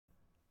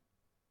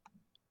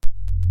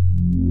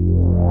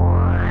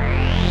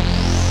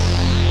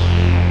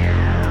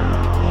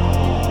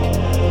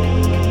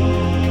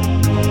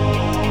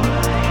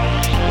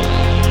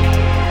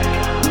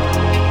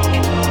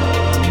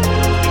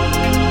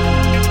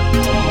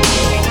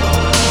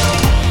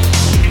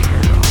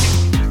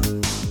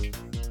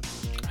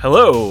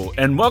Hello,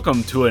 and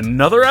welcome to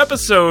another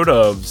episode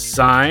of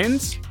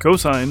Sines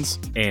Cosines.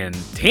 and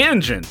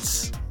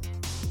Tangents.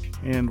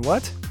 And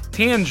what?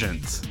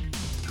 Tangents.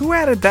 Who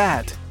added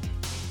that?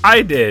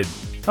 I did.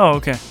 Oh,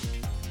 okay.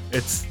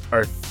 It's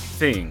our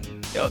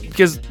thing.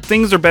 Because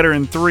things are better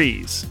in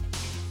threes.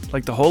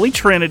 Like the Holy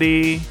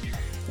Trinity,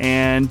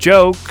 and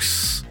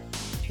jokes,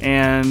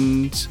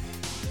 and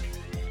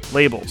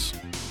labels.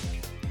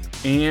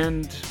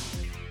 And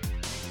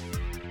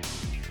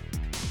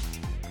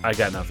I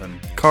got nothing.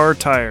 Car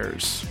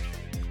tires.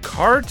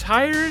 Car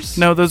tires?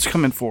 No, those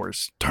come in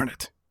fours. Darn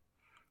it.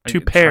 Like to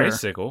a pair.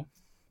 Tricycle.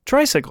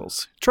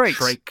 Tricycles.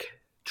 Trikes.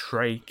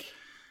 Trike.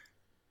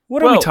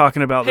 What are we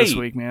talking about this hey,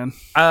 week, man?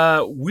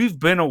 We've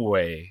been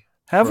away.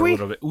 Have for we? A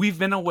little bit. We've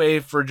been away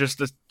for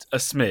just a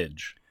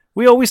smidge.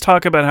 We always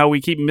talk about how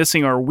we keep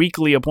missing our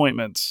weekly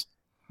appointments.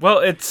 Well,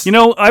 it's... You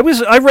know, I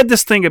read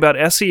this thing about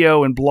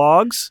SEO and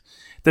blogs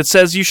that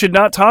says you should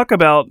not talk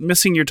about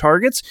missing your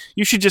targets.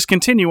 You should just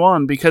continue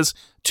on, because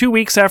 2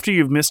 weeks after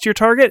you've missed your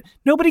target,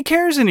 nobody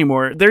cares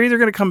anymore. They're either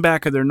going to come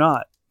back or they're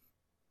not.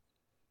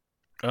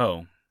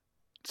 Oh.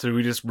 So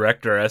we just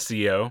wrecked our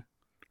SEO?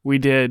 We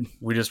did.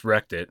 We just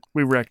wrecked it.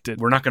 We wrecked it.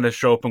 We're not going to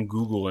show up on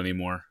Google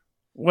anymore.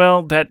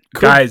 Well, that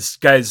could...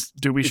 Guys.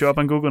 Do we show up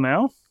on Google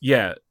now?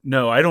 Yeah.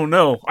 No, I don't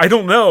know.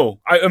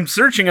 I'm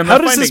searching. How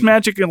does this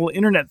magical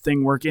internet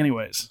thing work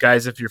anyways?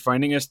 Guys, if you're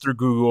finding us through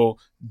Google,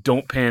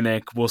 don't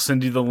panic. We'll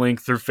send you the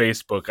link through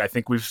Facebook. I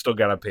think we've still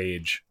got a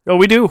page. Oh,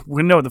 we do.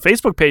 No, the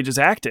Facebook page is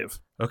active.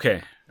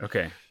 Okay.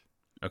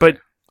 But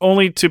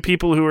only to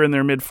people who are in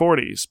their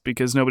mid-40s,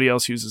 because nobody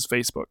else uses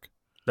Facebook.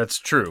 That's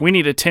true. We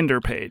need a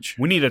Tinder page.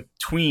 We need a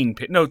tween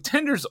page. No,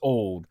 Tinder's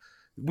old.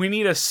 We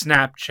need a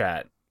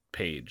Snapchat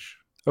page.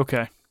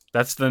 Okay.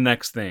 That's the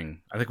next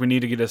thing. I think we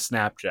need to get a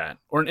Snapchat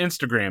or an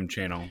Instagram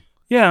channel.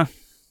 Yeah.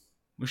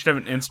 We should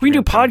have an Instagram. We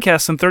can do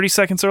podcasts in 30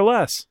 seconds or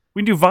less. We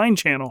can do Vine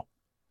channel.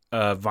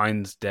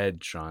 Vine's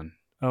dead, Sean.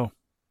 Oh.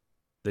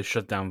 They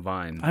shut down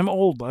Vine. I'm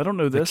old. I don't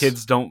know this. The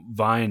kids don't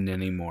Vine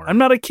anymore. I'm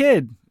not a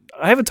kid.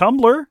 I have a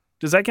Tumblr.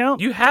 Does that count?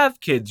 You have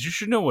kids. You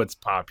should know what's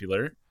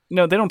popular.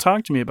 No, they don't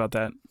talk to me about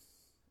that.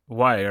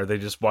 Why? Are they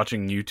just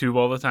watching YouTube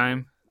all the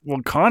time?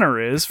 Well,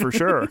 Connor is, for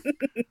sure.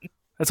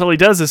 That's all he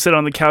does is sit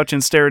on the couch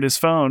and stare at his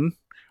phone.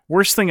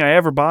 Worst thing I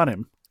ever bought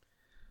him.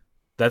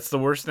 That's the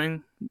worst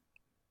thing?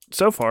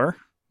 So far.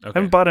 Okay. I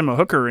haven't bought him a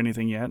hooker or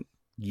anything yet.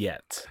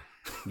 Yet.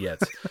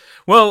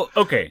 Well,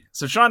 okay.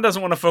 So Sean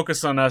doesn't want to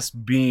focus on us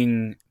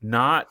being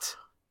not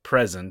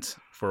present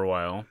for a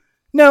while.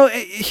 No,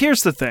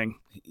 here's the thing.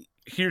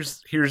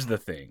 Here's the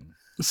thing.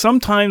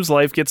 Sometimes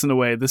life gets in the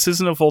way. This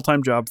isn't a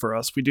full-time job for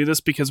us. We do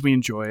this because we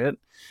enjoy it.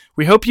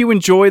 We hope you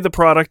enjoy the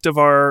product of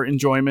our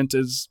enjoyment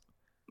is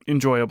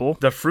enjoyable.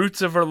 The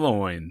fruits of our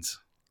loins.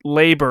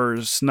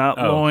 Labors, not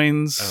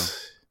loins.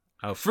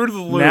 Oh, fruit of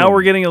the loom. Now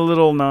we're getting a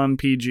little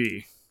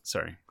non-PG.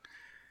 Sorry.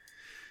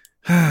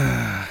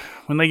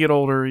 When they get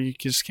older, you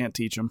just can't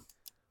teach them.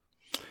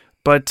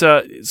 But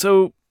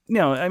so, you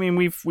know, I mean,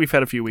 we've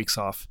had a few weeks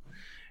off,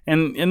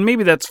 and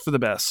maybe that's for the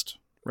best,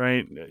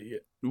 right?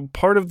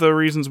 Part of the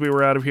reasons we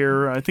were out of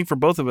here, I think, for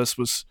both of us,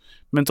 was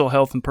mental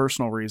health and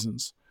personal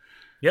reasons.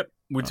 Yep,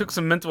 we took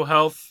some mental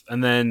health,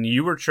 and then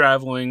you were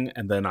traveling,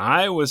 and then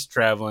I was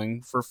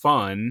traveling for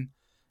fun,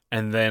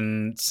 and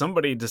then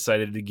somebody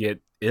decided to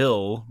get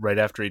ill right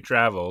after he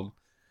traveled.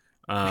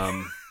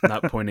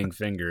 Not pointing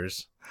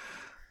fingers.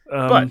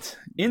 But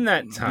in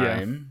that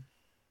time...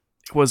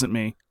 It wasn't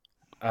me.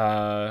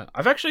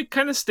 I've actually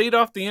kind of stayed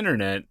off the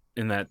internet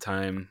in that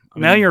time.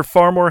 Now you're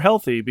far more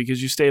healthy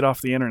because you stayed off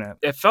the internet.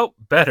 It felt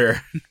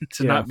better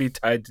to not be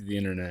tied to the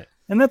internet.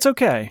 And that's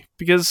okay,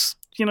 because,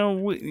 you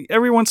know,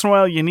 every once in a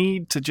while you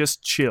need to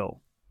just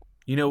chill.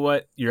 You know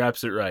what? You're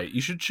absolutely right.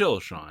 You should chill,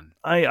 Sean.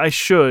 I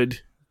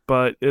should,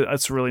 but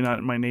it's really not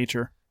in my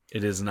nature.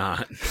 It is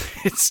not.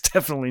 It's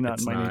definitely not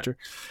in my nature.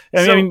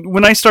 I mean,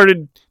 when I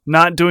started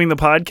not doing the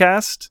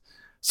podcast...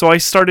 So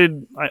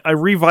I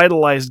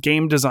revitalized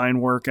game design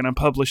work, and I'm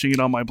publishing it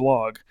on my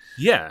blog.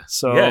 Yeah.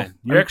 So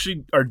you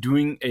actually are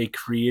doing a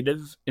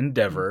creative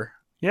endeavor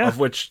of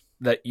which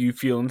that you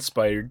feel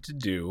inspired to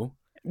do.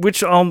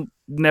 Which I'll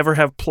never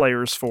have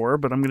players for,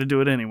 but I'm going to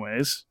do it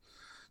anyways.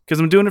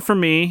 Because I'm doing it for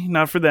me,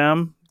 not for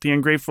them, the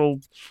ungrateful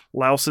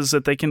louses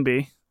that they can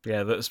be.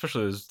 Yeah,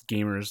 especially those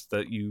gamers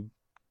that you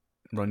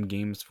run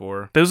games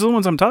for. Those are the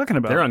ones I'm talking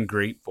about. They're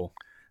ungrateful.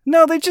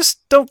 No, they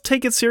just don't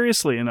take it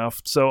seriously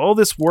enough. So all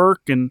this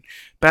work and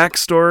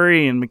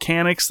backstory and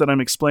mechanics that I'm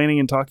explaining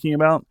and talking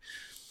about,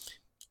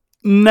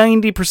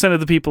 90% of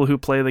the people who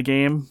play the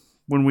game,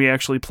 when we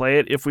actually play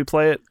it, if we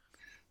play it,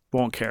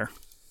 won't care.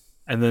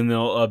 And then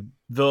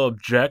they'll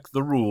object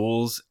the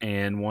rules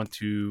and want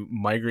to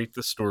migrate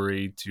the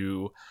story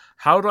to,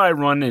 how do I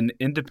run an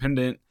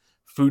independent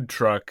food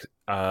truck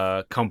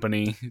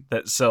company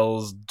that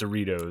sells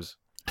Doritos?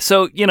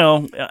 So, you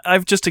know,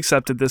 I've just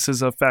accepted this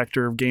as a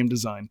factor of game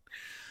design.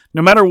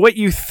 No matter what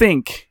you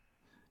think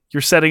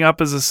you're setting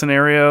up as a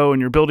scenario and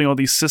you're building all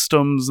these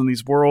systems and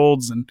these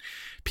worlds, and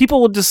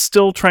people will just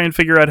still try and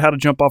figure out how to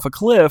jump off a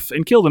cliff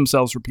and kill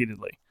themselves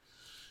repeatedly.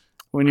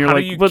 When you're How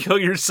like, do you but, kill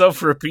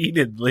yourself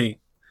repeatedly?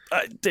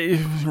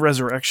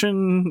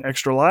 resurrection,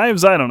 extra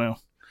lives, I don't know.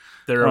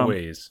 There are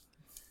ways.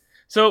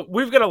 So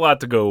we've got a lot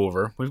to go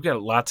over. We've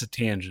got lots of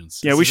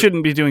tangents. Yeah, we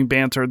shouldn't be doing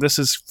banter. This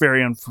is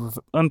very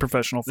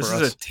unprofessional for us.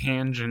 This is a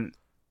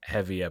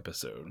tangent-heavy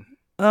episode.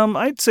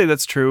 I'd say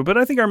that's true, but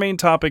I think our main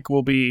topic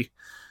will be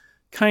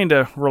kind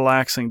of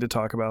relaxing to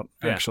talk about,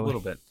 actually. A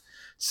little bit.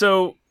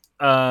 So,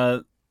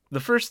 the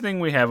first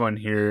thing we have on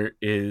here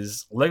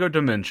is Lego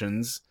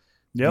Dimensions.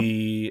 Yep.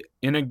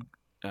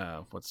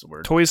 What's the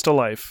word? Toys to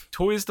Life.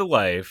 Toys to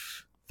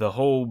Life. The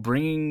whole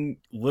bringing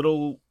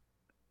little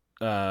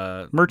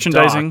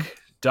merchandising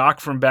Doc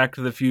from Back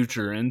to the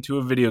Future into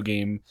a video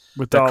game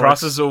with that dollars.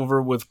 crosses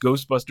over with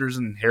Ghostbusters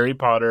and Harry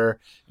Potter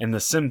and The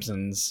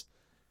Simpsons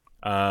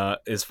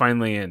is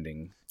finally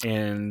ending.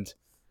 And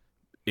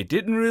it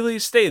didn't really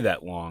stay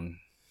that long.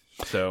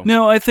 So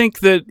no, I think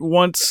that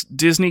once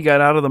Disney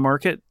got out of the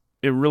market,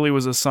 it really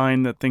was a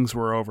sign that things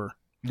were over.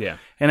 Yeah.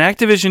 And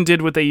Activision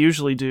did what they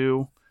usually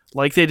do,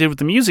 like they did with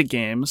the music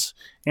games,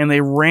 and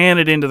they ran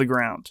it into the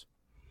ground.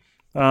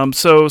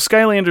 So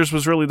Skylanders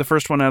was really the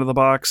first one out of the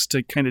box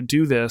to kind of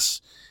do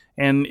this,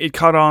 and it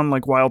caught on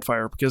like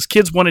wildfire because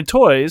kids wanted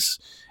toys,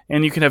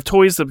 and you could have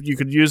toys that you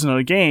could use in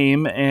a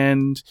game,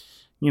 and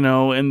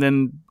and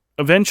then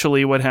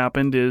eventually what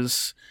happened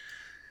is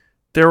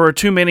there were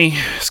too many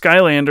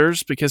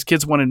Skylanders because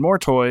kids wanted more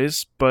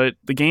toys, but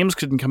the games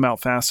couldn't come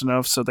out fast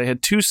enough, so they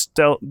had two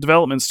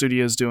development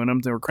studios doing them.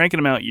 They were cranking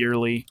them out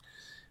yearly,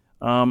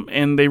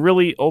 and they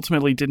really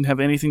ultimately didn't have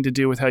anything to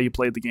do with how you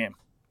played the game.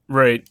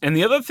 Right. And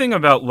the other thing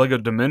about Lego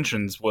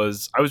Dimensions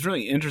was I was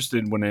really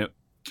interested when it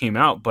came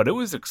out, but it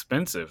was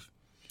expensive.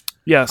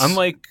 Yes.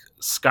 Unlike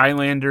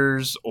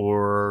Skylanders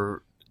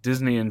or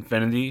Disney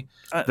Infinity.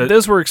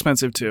 Those were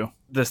expensive too.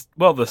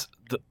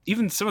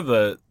 Even some of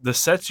the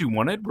sets you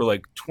wanted were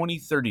like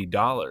 $20,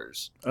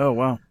 $30. Oh,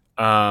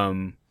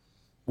 wow.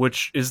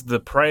 Which is the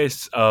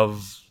price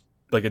of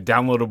like a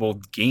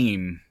downloadable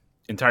game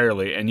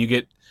entirely. And you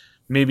get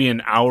maybe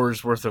an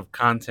hour's worth of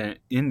content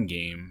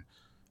in-game.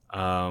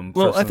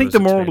 Well, I think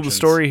the moral of the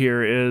story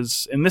here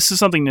is, and this is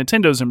something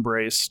Nintendo's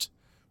embraced.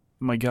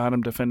 Oh my God,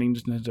 I'm defending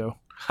Nintendo.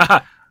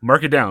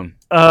 Mark it down.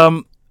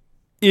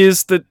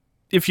 Is that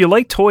if you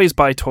like toys,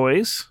 buy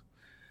toys.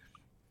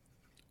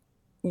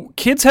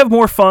 Kids have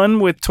more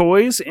fun with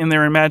toys in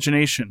their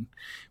imagination.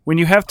 When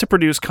you have to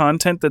produce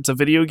content that's a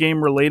video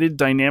game related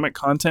dynamic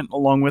content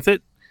along with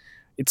it,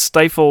 it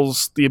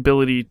stifles the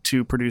ability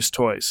to produce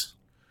toys.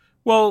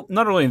 Well,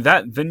 not only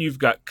that, then you've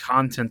got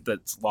content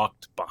that's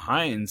locked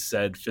behind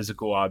said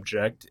physical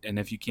object, and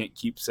if you can't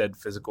keep said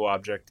physical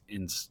object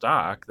in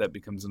stock, that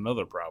becomes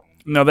another problem.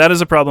 Now, that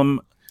is a problem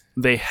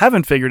they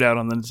haven't figured out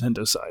on the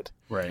Nintendo side.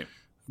 Right.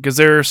 Because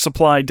their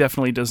supply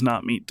definitely does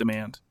not meet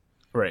demand.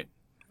 Right.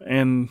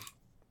 And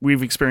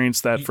we've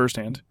experienced that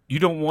firsthand. You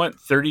don't want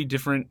 30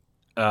 different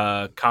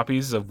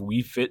copies of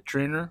Wii Fit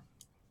Trainer?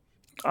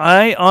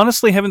 I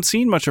honestly haven't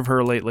seen much of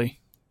her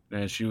lately.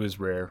 And she was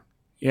rare.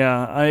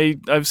 Yeah,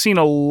 I've seen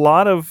a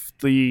lot of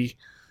the...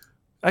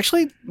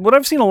 Actually, what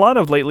I've seen a lot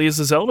of lately is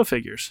the Zelda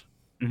figures.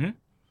 Mm-hmm.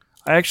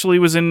 I actually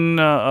was in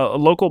a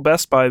local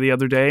Best Buy the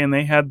other day, and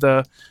they had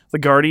the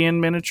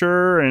Guardian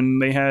miniature,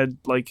 and they had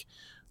like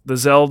the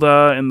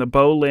Zelda and the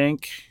Bow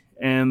Link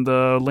and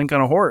the Link on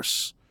a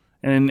horse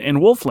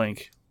and Wolf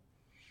Link.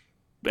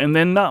 And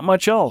then not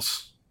much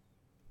else,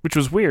 which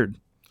was weird.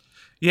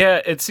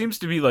 Yeah, it seems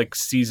to be like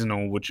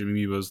seasonal which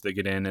amiibos they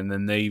get in, and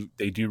then they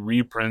do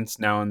reprints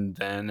now and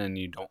then, and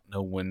you don't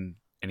know when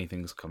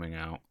anything's coming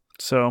out.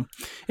 So,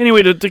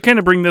 anyway, to kind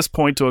of bring this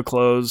point to a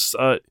close,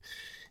 it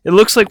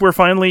looks like we're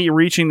finally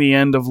reaching the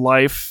end of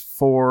life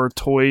for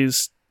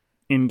toys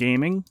in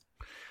gaming.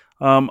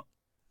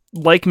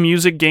 Like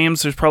music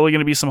games, there's probably going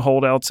to be some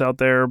holdouts out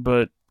there,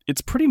 but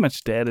it's pretty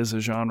much dead as a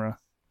genre.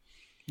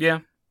 Yeah.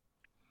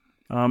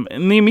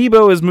 And the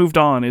amiibo has moved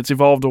on. It's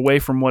evolved away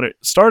from what it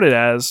started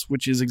as,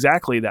 which is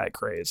exactly that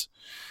craze.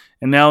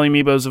 And now the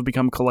amiibos have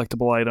become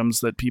collectible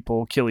items that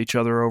people kill each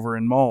other over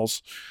in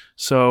malls.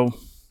 So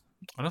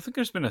I don't think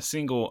there's been a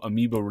single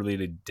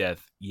amiibo-related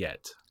death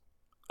yet.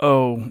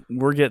 Oh,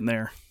 we're getting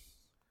there.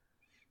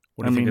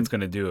 What do you think it's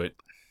going to do it?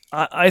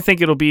 I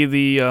think it'll be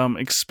the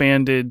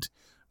expanded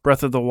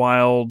Breath of the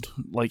Wild,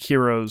 like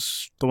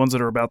Heroes, the ones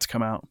that are about to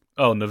come out.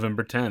 Oh,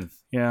 November 10th.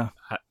 Yeah.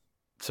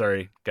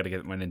 Sorry, got to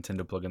get my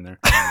Nintendo plug in there.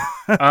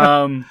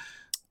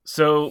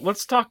 So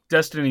let's talk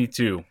Destiny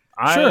 2.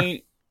 Sure.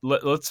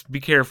 Let's be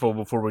careful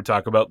before we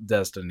talk about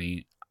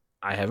Destiny.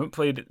 I haven't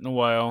played it in a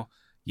while.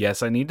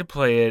 Yes, I need to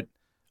play it.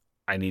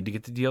 I need to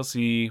get the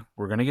DLC.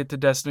 We're going to get to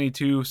Destiny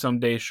 2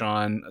 someday,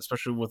 Sean,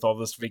 especially with all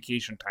this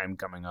vacation time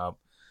coming up.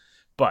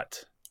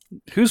 But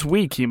who's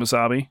we,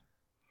 Kemosabe?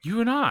 You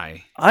and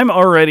I. I'm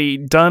already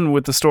done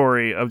with the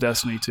story of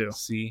Destiny 2.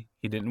 See,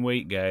 he didn't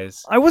wait,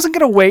 guys. I wasn't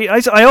going to wait.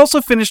 I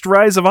also finished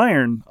Rise of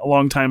Iron a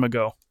long time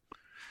ago.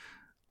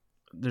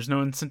 There's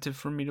no incentive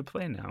for me to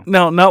play now.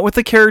 No, not with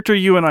the character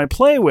you and I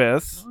play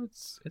with. No,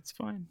 it's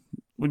fine.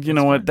 You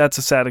know what? That's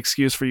a sad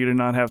excuse for you to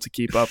not have to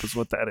keep up is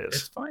what that is.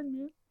 It's fine,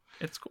 man.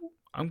 It's cool.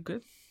 I'm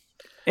good.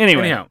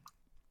 Anyhow,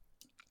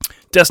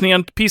 Destiny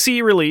on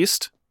PC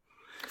released.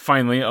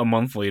 Finally, a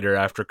month later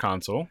after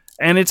console.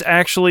 And it's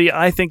actually,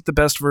 I think, the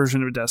best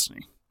version of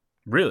Destiny.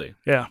 Really?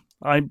 Yeah.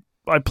 I'm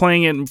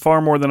playing it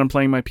far more than I'm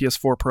playing my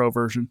PS4 Pro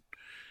version.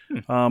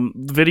 The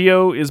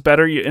video is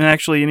better. And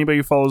actually, anybody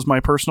who follows my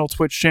personal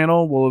Twitch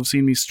channel will have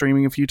seen me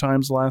streaming a few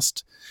times the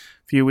last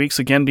few weeks.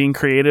 Again, being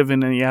creative in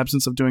the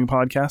absence of doing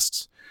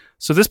podcasts.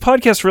 So this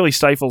podcast really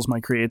stifles my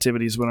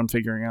creativity is what I'm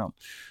figuring out.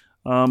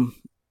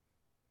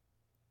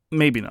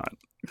 Maybe not.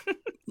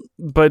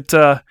 But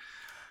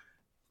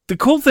the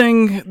cool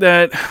thing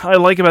that I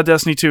like about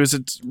Destiny 2 is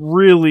it's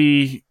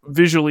really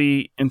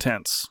visually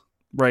intense,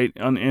 right?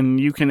 And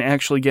you can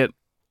actually get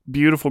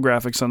beautiful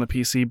graphics on the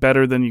PC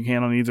better than you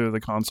can on either of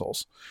the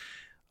consoles.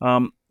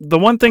 The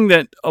one thing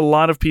that a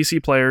lot of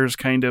PC players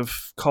kind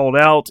of called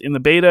out in the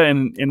beta,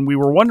 and we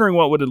were wondering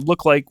what would it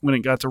look like when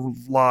it got to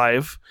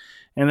live,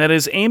 and that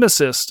is aim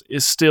assist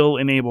is still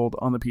enabled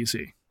on the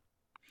PC.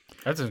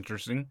 That's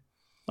interesting.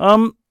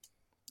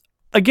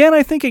 Again,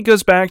 I think it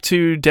goes back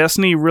to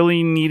Destiny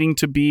really needing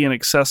to be an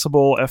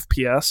accessible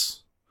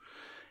FPS.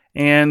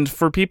 And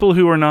for people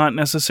who are not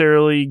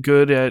necessarily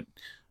good at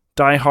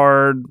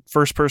die-hard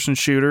first-person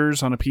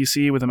shooters on a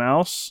PC with a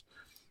mouse,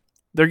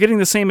 they're getting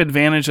the same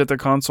advantage that their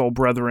console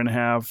brethren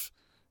have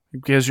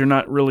because you're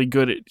not really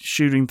good at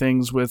shooting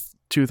things with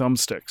two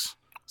thumbsticks.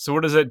 So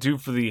what does that do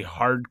for the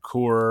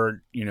hardcore,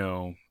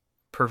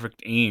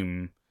 perfect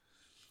aim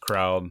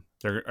crowd?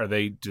 Do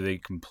they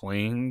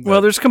complain?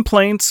 Well, there's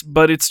complaints,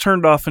 but it's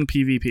turned off in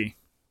PvP.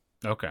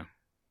 Okay.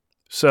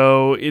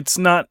 So it's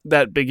not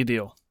that big a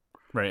deal.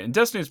 Right, and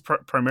Destiny is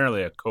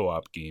primarily a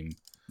co-op game.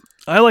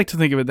 I like to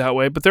think of it that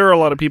way, but there are a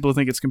lot of people who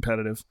think it's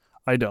competitive.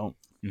 I don't.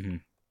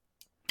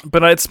 Mm-hmm.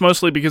 But it's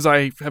mostly because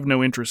I have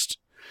no interest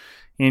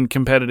in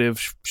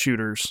competitive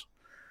shooters.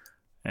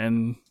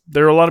 And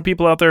there are a lot of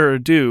people out there who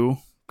do,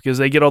 because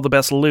they get all the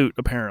best loot,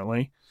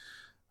 apparently.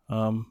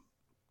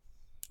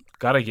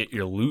 Gotta get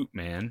your loot,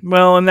 man.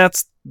 Well, and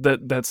that's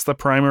the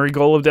primary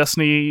goal of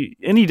Destiny.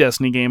 Any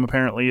Destiny game,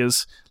 apparently,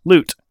 is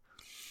loot.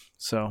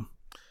 So,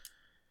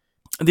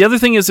 the other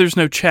thing is there's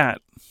no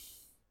chat.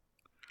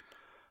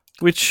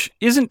 Which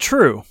isn't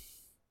true,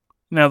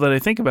 now that I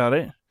think about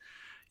it.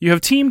 You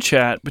have team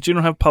chat, but you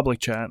don't have public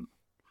chat.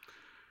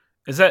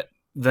 Is that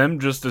them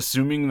just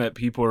assuming that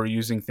people are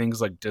using things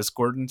like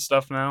Discord and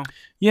stuff now?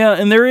 Yeah,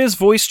 and there is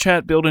voice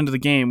chat built into the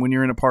game when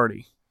you're in a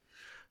party.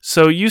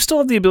 So you still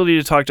have the ability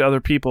to talk to other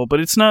people, but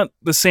it's not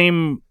the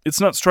same. It's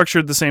not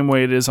structured the same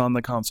way it is on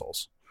the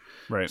consoles.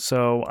 Right.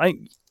 So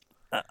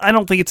I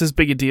don't think it's as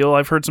big a deal.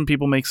 I've heard some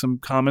people make some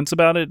comments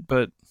about it,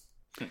 but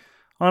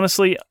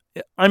honestly,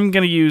 I'm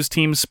going to use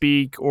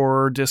TeamSpeak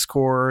or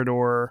Discord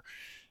or,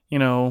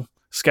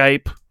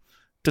 Skype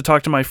to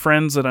talk to my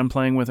friends that I'm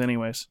playing with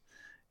anyways.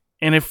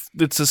 And if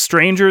it's a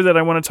stranger that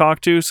I want to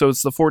talk to, so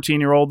it's the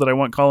 14-year-old that I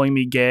want calling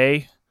me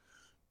gay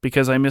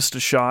because I missed a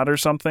shot or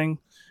something,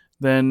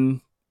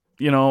 then,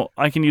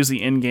 I can use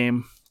the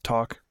in-game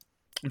talk.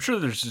 I'm sure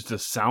there's just a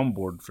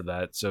soundboard for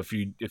that. So if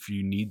you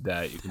need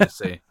that, you can just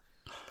say...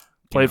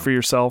 Play it for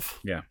yourself.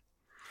 Yeah.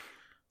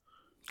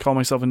 Call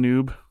myself a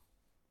noob.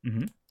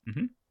 Mm-hmm.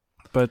 Mm-hmm.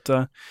 But,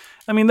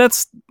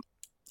 that's...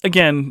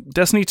 Again,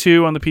 Destiny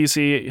 2 on the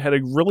PC had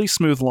a really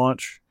smooth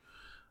launch.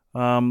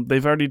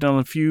 They've already done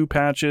a few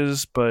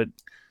patches, but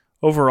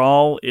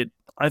overall,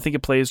 I think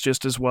it plays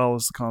just as well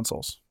as the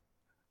consoles.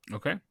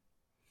 Okay.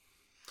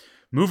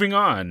 Moving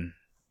on.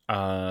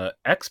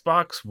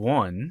 Xbox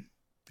One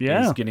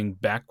is getting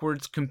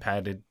backwards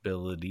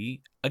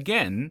compatibility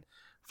again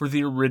for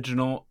the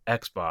original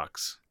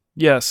Xbox.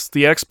 Yes,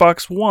 the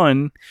Xbox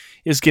One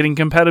is getting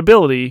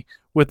compatibility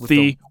with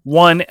the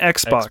One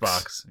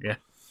Xbox. Yeah.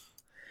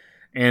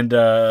 And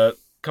a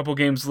couple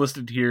games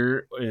listed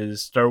here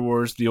is Star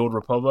Wars The Old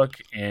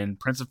Republic and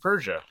Prince of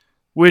Persia.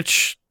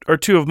 Which are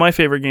two of my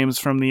favorite games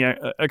from the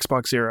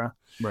Xbox era.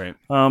 Right.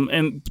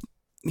 And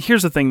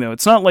here's the thing, though.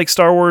 It's not like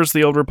Star Wars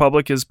The Old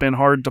Republic has been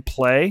hard to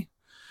play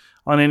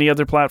on any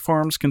other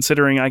platforms,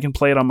 considering I can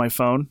play it on my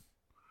phone,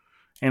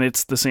 and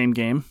it's the same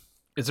game.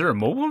 Is there a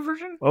mobile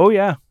version? Oh,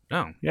 yeah.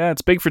 Oh. Yeah,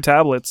 it's big for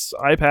tablets,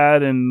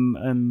 iPad,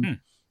 and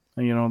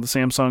the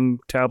Samsung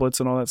tablets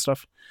and all that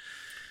stuff.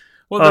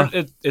 Well,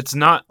 it's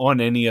not on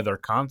any other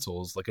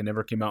consoles. Like, it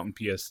never came out in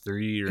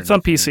PS3 or It's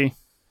on PC.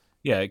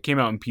 Yeah, it came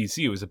out in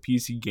PC. It was a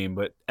PC game,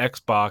 but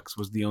Xbox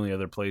was the only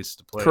other place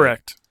to play.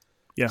 Correct.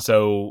 Yeah.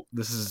 So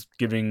this is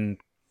giving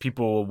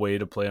people a way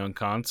to play on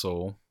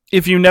console.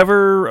 If you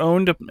never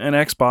owned an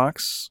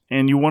Xbox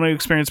and you want to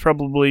experience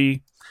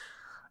probably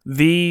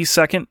the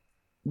second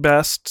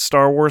best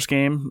Star Wars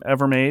game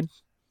ever made,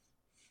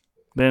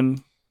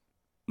 then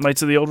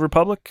Knights of the Old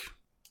Republic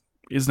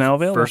is now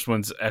available. First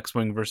one's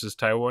X-Wing versus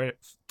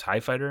TIE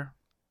Fighter.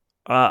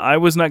 I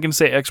was not going to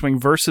say X-Wing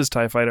versus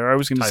TIE Fighter. I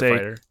was going to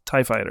say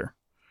TIE Fighter.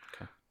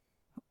 Okay.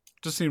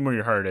 Just seeing where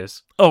your heart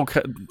is. Oh,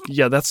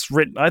 yeah, that's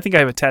written. I think I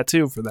have a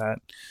tattoo for that.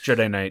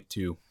 Jedi Knight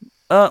 2.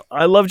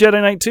 I love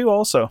Jedi Knight 2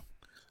 also.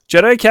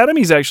 Jedi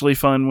Academy is actually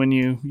fun when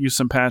you use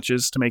some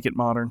patches to make it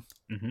modern.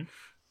 Mm-hmm.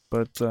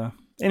 But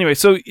anyway,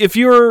 so if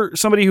you're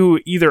somebody who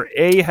either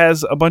A,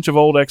 has a bunch of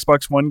old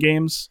Xbox One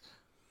games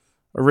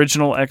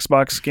original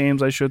Xbox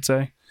games, I should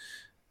say,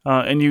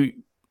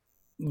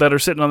 that are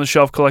sitting on the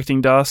shelf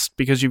collecting dust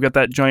because you've got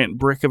that giant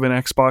brick of an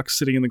Xbox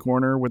sitting in the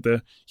corner with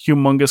a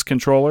humongous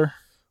controller.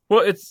 Well,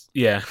 it's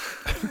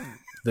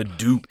the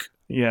Duke.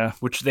 Yeah,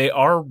 which they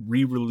are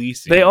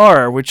re-releasing. They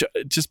are, which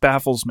just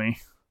baffles me.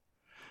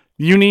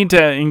 You need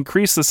to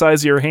increase the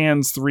size of your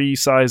hands 3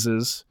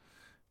 sizes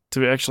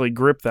to actually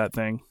grip that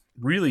thing.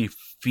 Really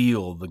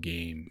feel the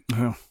game.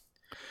 Oh.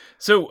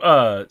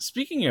 So,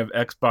 speaking of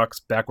Xbox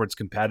backwards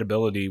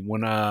compatibility,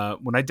 when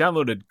I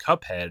downloaded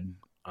Cuphead,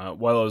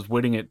 while I was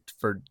waiting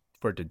for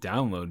it to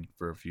download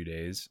for a few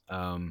days,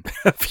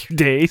 a few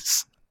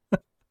days,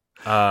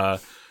 I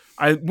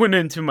went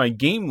into my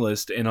game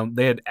list and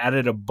they had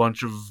added a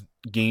bunch of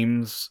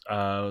games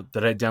that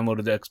I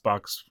downloaded the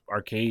Xbox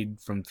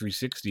Arcade from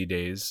 360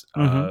 days.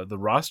 The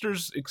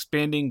roster's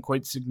expanding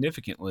quite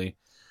significantly.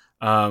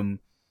 The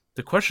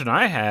question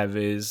I have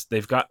is,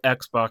 they've got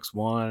Xbox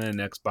One and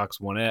Xbox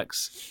One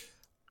X.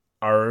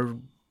 Are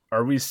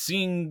we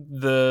seeing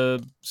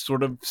the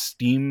sort of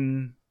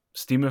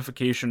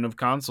Steamification of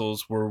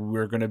consoles where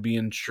we're going to be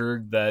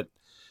ensured that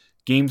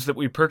games that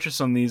we purchase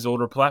on these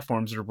older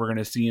platforms we're going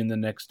to see in the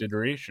next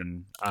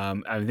iteration?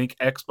 I think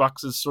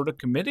Xbox is sort of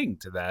committing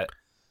to that.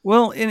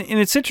 Well, and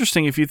it's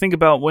interesting if you think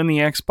about when the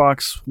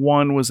Xbox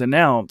One was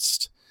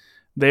announced,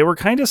 they were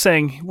kind of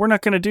saying, we're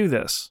not going to do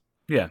this.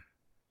 Yeah.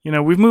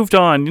 We've moved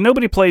on.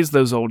 Nobody plays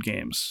those old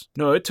games.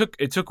 No, it took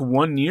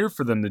 1 year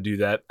for them to do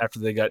that after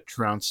they got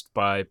trounced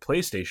by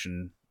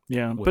PlayStation.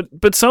 Yeah, but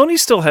Sony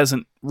still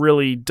hasn't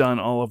really done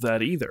all of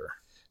that either.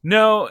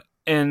 No,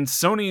 and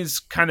Sony's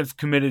kind of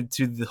committed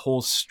to the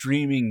whole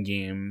streaming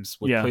games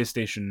with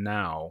PlayStation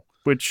Now.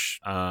 Which,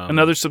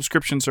 another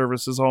subscription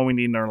service is all we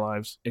need in our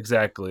lives.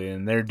 Exactly,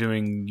 and they're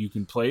doing, you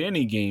can play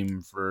any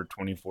game for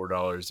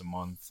 $24 a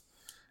month.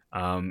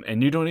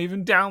 And you don't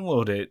even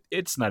download it.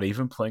 It's not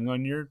even playing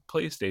on your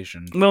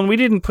PlayStation. Well, we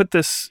didn't put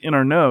this in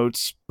our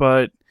notes,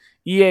 but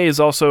EA is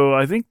also,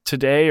 I think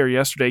today or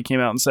yesterday, came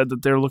out and said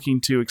that they're looking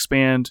to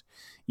expand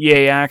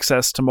EA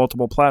access to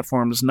multiple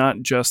platforms,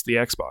 not just the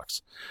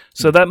Xbox.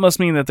 So that must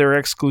mean that their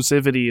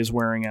exclusivity is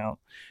wearing out.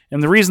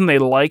 And the reason they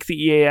like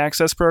the EA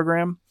Access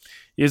program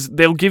is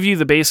they'll give you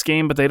the base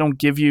game, but they don't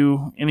give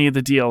you any of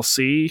the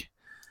DLC.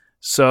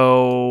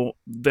 So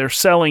they're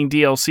selling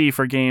DLC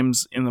for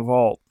games in the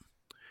vault.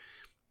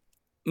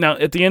 Now,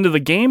 at the end of the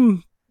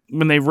game,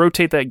 when they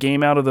rotate that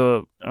game out of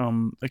the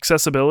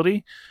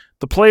accessibility,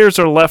 the players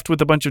are left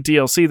with a bunch of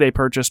DLC they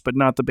purchased, but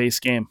not the base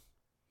game.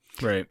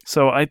 Right.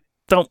 So I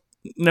don't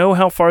know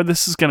how far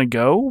this is going to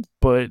go,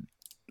 but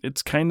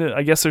it's kind of,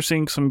 I guess they're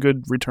seeing some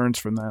good returns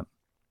from that.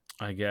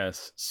 I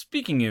guess.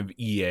 Speaking of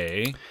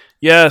EA.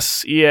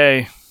 Yes,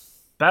 EA.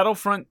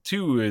 Battlefront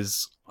 2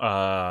 is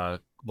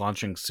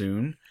launching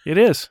soon. It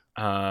is.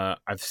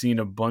 I've seen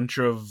a bunch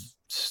of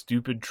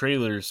stupid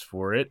trailers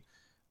for it.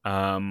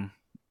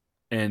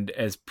 And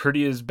as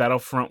pretty as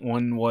Battlefront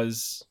 1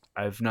 was,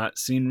 I've not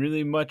seen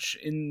really much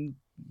in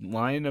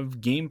line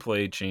of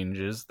gameplay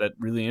changes that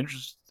really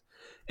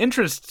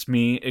interests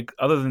me,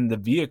 other than the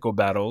vehicle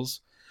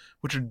battles,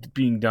 which are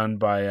being done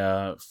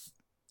by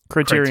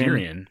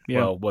Criterion. Yeah.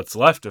 Well, what's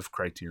left of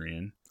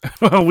Criterion.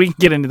 Well, we can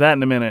get into that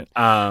in a minute.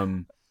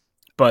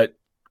 But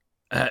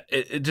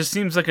it just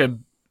seems like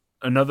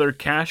another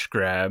cash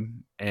grab,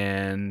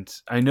 and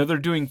I know they're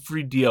doing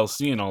free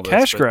DLC and all this.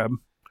 Cash grab?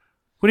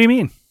 What do you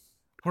mean?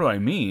 What do I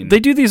mean? They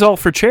do these all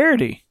for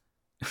charity.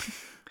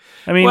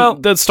 I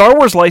mean, the Star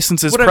Wars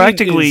license is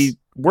practically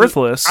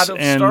worthless. Out of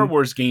Star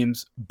Wars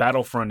games,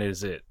 Battlefront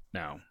is it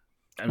now.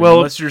 I mean, well,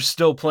 unless you're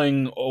still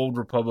playing Old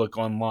Republic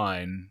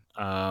Online.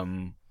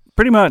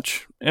 Pretty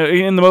much.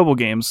 In the mobile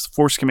games,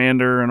 Force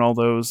Commander and all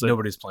those.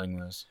 Nobody's playing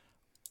those.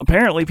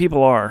 Apparently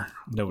people are.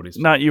 Nobody's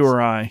playing Not you those.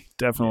 or I,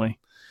 definitely.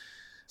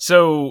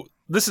 So,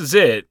 this is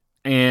it.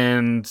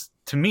 And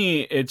to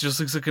me, it just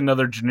looks like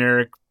another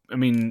generic,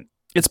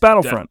 it's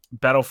Battlefront.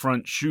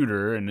 Battlefront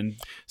shooter. And then,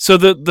 so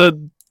the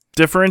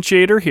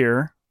differentiator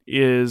here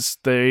is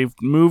they've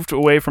moved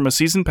away from a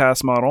season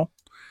pass model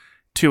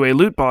to a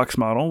loot box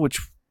model, which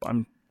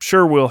I'm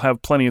sure we'll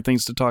have plenty of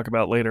things to talk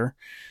about later.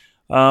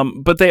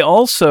 But they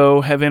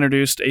also have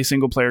introduced a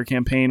single player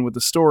campaign with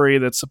a story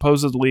that's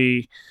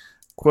supposedly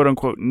quote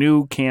unquote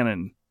new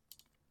canon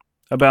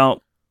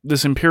about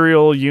this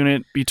Imperial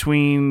unit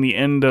between the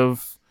end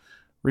of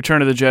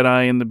Return of the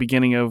Jedi and the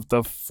beginning of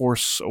The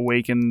Force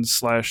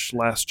Awakens /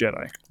 Last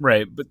Jedi.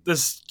 right, but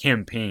this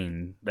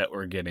campaign that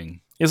we're getting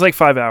It's like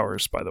 5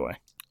 hours, by the way.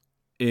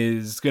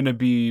 is going to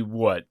be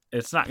what?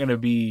 It's not going to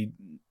be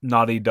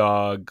Naughty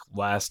Dog,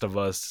 Last of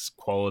Us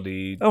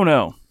quality. Oh,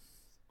 no.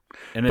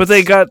 And But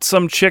they got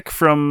some chick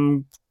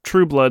from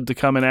True Blood to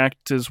come and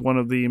act as one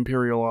of the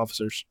Imperial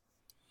officers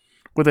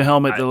with a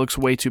helmet that looks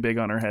way too big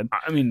on her head.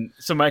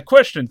 So my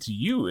question to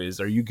you is,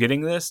 are you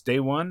getting this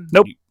day one?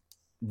 Nope.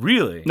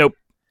 Really? Nope.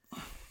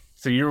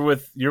 So you're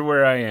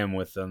where I am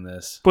with on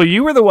this. Well,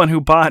 you were the one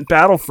who bought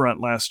Battlefront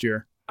last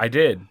year. I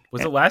did.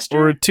 Was it last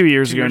year? Or 2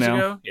 years ago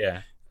now.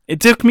 Yeah. It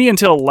took me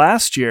until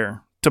last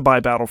year to buy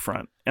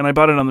Battlefront, and I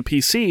bought it on the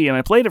PC, and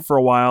I played it for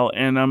a while,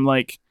 and I'm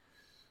like,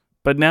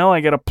 But now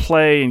I got to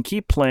play and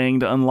keep playing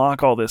to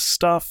unlock all this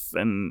stuff,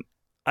 and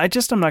I'm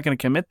not going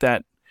to commit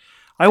that.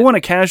 I want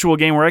a casual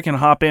game where I can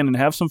hop in and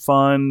have some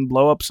fun,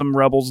 blow up some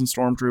rebels and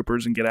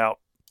stormtroopers, and get out.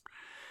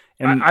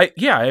 And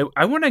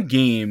I want a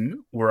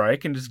game where I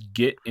can just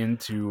get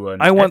into.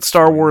 I want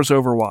Star Wars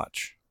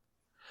Overwatch.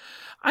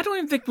 I don't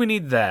even think we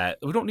need that.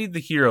 We don't need the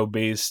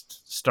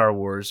hero-based Star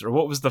Wars. Or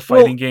what was the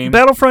fighting game?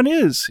 Battlefront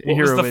is a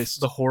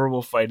hero-based. The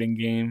horrible fighting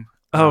game.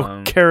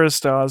 Oh,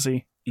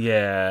 Karastasi.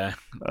 Yeah.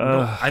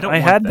 I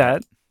had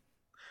that.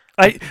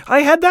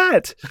 I had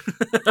that.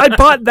 I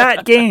bought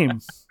that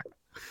game.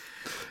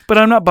 But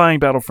I'm not buying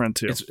Battlefront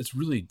 2. It's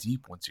really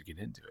deep once you get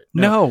into it.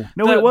 No,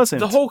 it wasn't.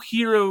 The whole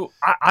hero...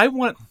 I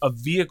want a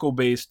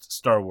vehicle-based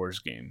Star Wars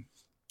game.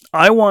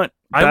 I want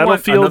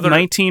Battlefield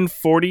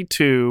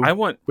 1942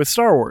 with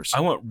Star Wars.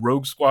 I want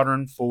Rogue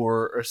Squadron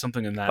 4 or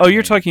something in that. Oh,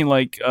 you're talking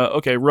like,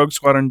 Rogue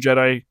Squadron,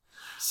 Jedi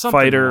something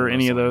Fighter,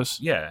 any of those?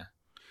 Yeah.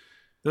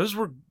 Those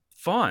were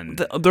fun.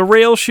 The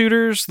rail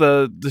shooters,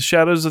 the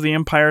Shadows of the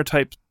Empire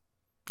type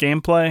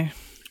gameplay.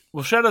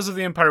 Well, Shadows of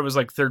the Empire was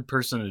like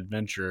third-person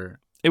adventure.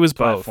 It was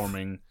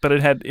platforming, but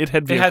it had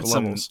vehicle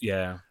levels.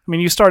 Yeah. I mean,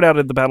 you start out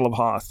at the Battle of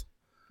Hoth,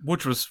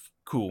 which was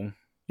cool.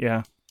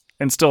 Yeah,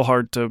 and still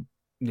hard to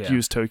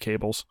use tow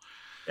cables.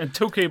 And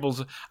tow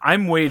cables.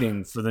 I'm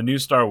waiting for the new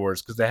Star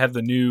Wars because they have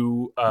the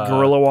new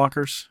Guerrilla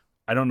Walkers.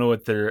 I don't know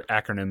what their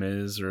acronym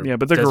is or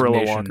but they're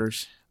Guerrilla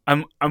Walkers.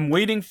 I'm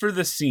waiting for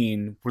the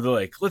scene where they're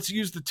like, let's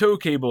use the tow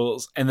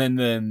cables, and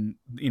then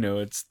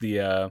it's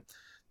the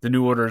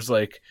New Order's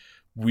like,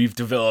 we've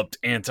developed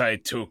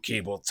anti-tow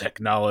cable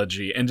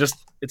technology, and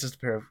it's just a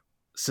pair of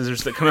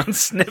scissors that come out and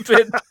snip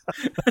it.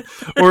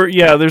 Or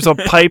there's a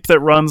pipe that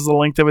runs the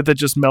length of it that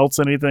just melts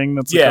anything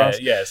that's across.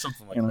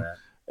 Something like that.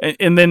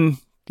 And then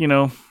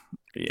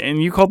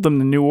and you called them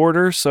the New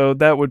Order, so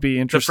that would be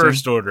interesting. The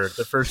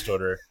First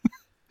Order.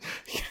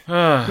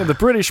 The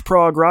British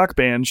prog rock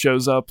band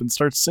shows up and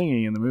starts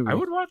singing in the movie. I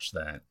would watch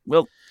that.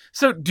 Well,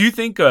 so do you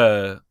think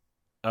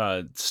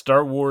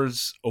Star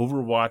Wars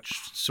Overwatch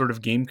sort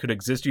of game could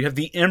exist? You have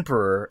the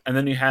Emperor, and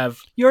then you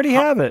already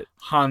have it.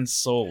 Han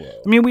Solo.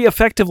 I mean, we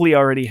effectively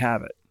already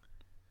have it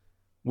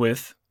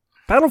with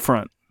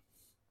Battlefront.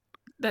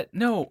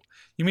 No,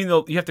 you mean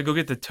you have to go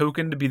get the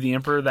token to be the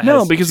Emperor?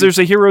 Because there's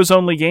a heroes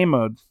only game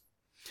mode.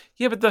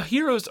 Yeah, but the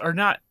heroes are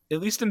not,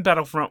 at least in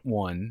Battlefront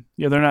 1.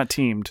 Yeah, they're not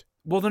teamed.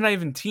 Well, they're not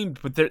even teamed,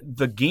 but the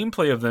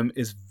gameplay of them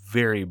is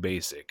very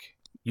basic.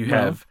 You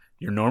have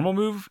your normal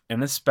move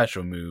and a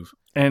special move.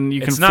 And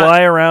you can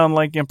fly around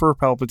like Emperor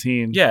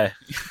Palpatine. Yeah.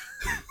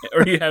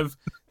 Or you have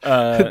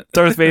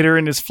Darth Vader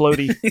in his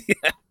floaty.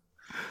 Yeah.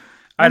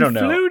 I don't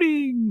know.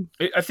 Floating.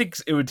 I think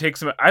it would take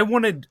some... I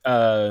wanted...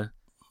 we're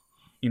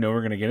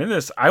going to get into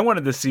this. I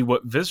wanted to see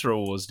what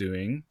Visceral was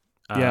doing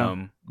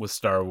with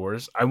Star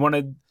Wars. I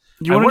wanted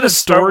a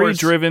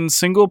story-driven,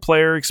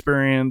 single-player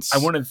experience. I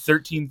wanted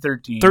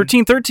 1313.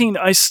 1313,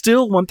 I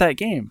still want that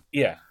game.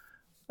 Yeah.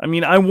 I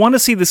mean, I want to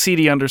see the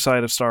seedy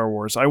underside of Star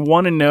Wars. I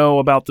want to know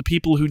about the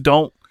people who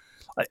don't...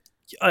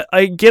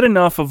 I get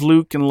enough of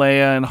Luke and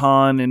Leia and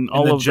Han and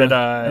all of the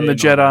Jedi. And the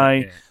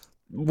Jedi. Yeah.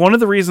 One of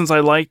the reasons I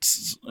liked,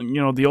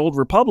 the Old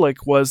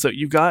Republic was that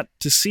you got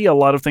to see a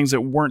lot of things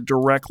that weren't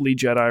directly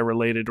Jedi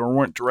related or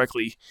weren't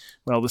directly...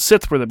 Well, the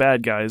Sith were the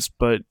bad guys,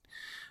 but...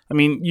 I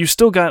mean, you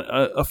still got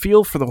a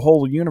feel for the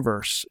whole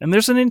universe. And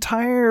there's an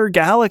entire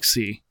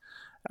galaxy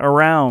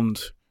around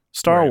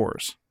Star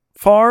Wars.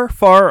 Far,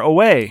 far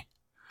away.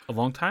 A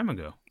long time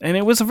ago. And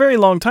it was a very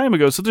long time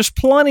ago, so there's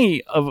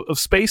plenty of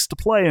space to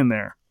play in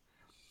there.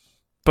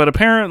 But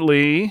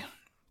apparently,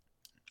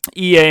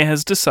 EA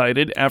has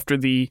decided, after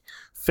the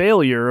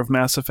failure of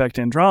Mass Effect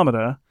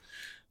Andromeda,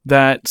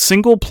 that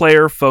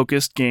single-player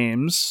focused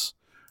games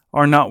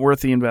are not worth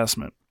the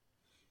investment.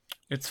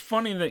 It's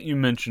funny that you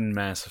mentioned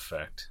Mass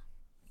Effect.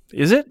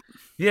 Is it?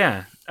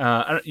 Yeah.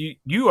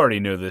 You already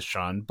know this,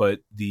 Sean, but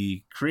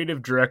the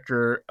creative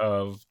director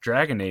of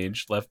Dragon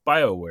Age left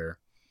BioWare.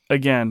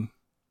 Again.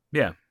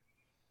 Yeah.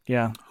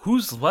 Yeah.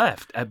 Who's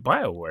left at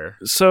BioWare?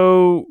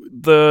 So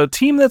the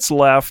team that's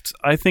left,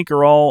 I think,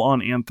 are all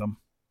on Anthem.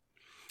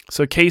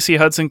 So Casey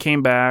Hudson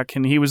came back,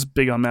 and he was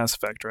big on Mass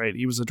Effect, right?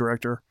 He was the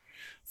director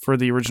for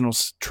the original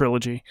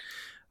trilogy.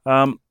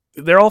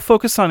 They're all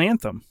focused on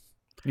Anthem.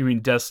 You mean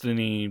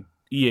Destiny...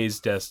 EA's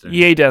Destiny.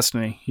 EA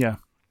Destiny, yeah.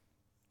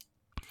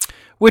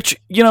 Which,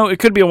 it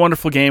could be a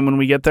wonderful game when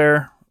we get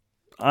there.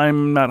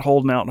 I'm not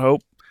holding out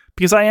hope.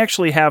 Because I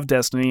actually have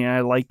Destiny, and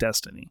I like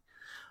Destiny.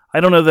 I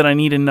don't know that I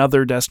need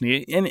another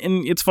Destiny. And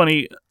it's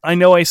funny, I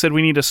know I said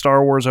we need a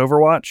Star Wars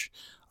Overwatch.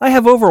 I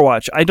have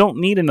Overwatch. I don't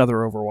need another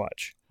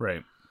Overwatch.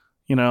 Right.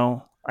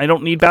 I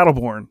don't need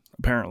Battleborn,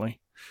 apparently.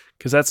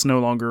 Because that's no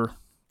longer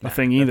a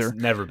thing either. It's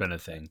never been a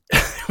thing.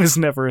 It was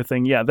never a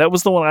thing. Yeah, that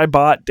was the one I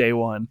bought day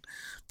one.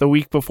 The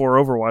week before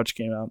Overwatch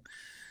came out,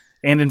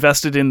 and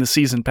invested in the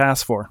season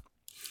pass for.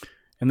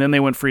 And then they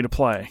went free to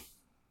play.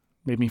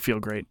 Made me feel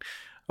great.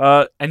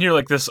 And you're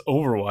like, this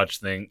Overwatch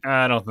thing,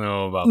 I don't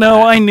know about that.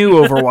 No, I knew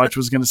Overwatch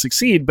was going to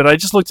succeed, but I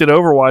just looked at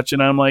Overwatch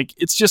and I'm like,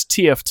 it's just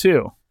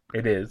TF2.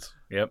 It is.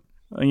 Yep.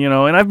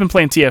 And I've been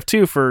playing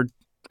TF2 for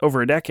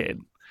over a decade.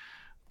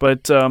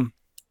 But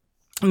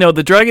no,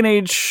 the Dragon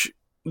Age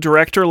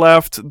director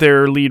left.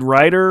 Their lead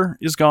writer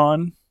is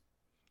gone.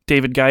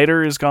 David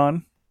Geider is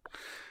gone.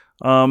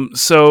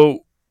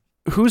 So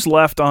who's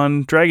left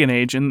on Dragon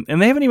Age? And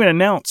they haven't even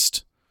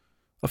announced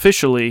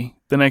officially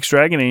the next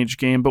Dragon Age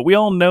game, but we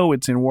all know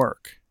it's in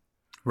work.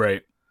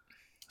 Right.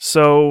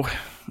 So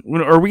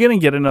are we going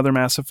to get another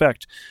Mass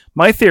Effect?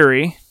 My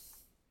theory,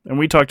 and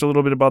we talked a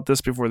little bit about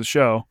this before the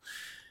show,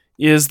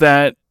 is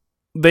that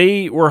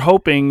they were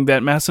hoping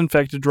that Mass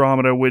Effect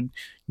Andromeda would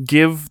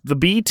give the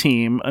B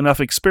team enough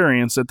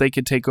experience that they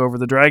could take over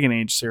the Dragon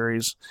Age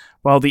series,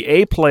 while the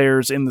A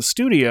players in the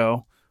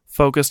studio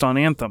focused on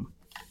Anthem.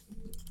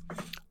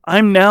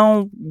 I'm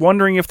now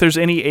wondering if there's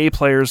any A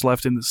players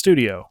left in the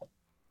studio.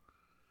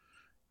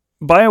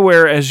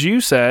 BioWare, as you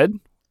said,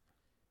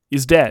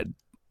 is dead.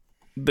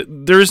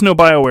 There is no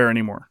BioWare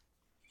anymore.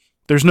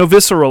 There's no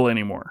Visceral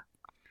anymore.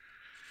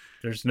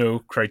 There's no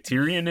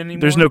Criterion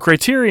anymore? There's no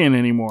Criterion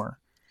anymore.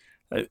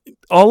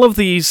 All of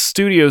these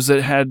studios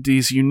that had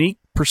these unique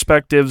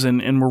perspectives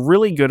and were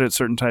really good at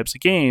certain types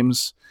of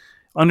games,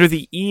 under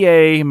the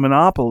EA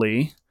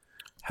monopoly,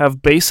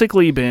 have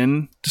basically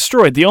been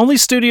destroyed. The only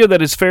studio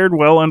that has fared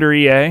well under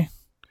EA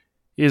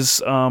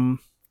is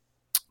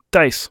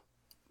DICE.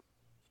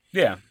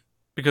 Yeah,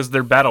 because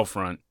they're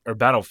Battlefront or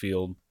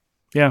Battlefield.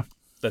 Yeah.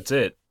 That's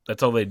it.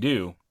 That's all they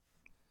do.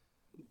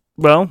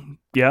 Well,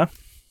 yeah.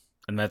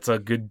 And that's a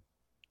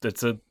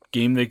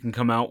game they can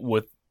come out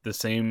with the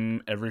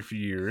same every few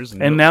years.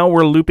 And now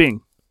we're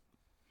looping.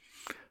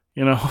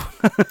 You know,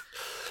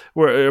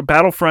 where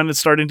Battlefront is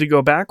starting to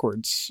go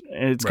backwards.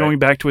 It's going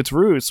back to its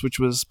roots, which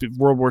was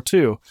World War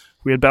II.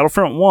 We had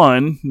Battlefront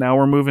 1. Now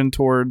we're moving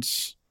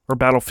towards, or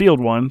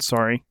Battlefield 1,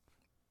 sorry.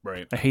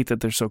 Right. I hate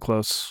that they're so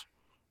close,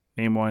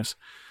 name-wise.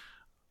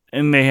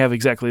 And they have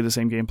exactly the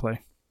same gameplay.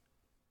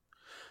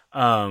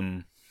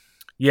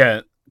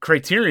 Yeah,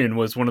 Criterion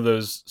was one of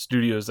those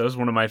studios. That was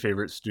one of my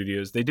favorite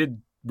studios. They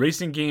did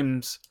racing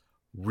games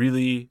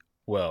really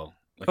well.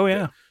 Like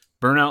yeah.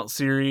 Burnout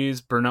series,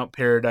 Burnout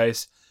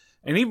Paradise.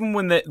 And even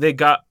when they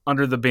got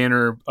under the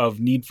banner of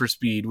Need for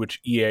Speed,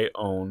 which EA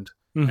owned,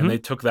 and they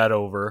took that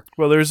over.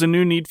 Well, there's a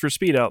new Need for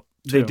Speed out,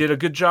 too. They did a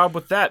good job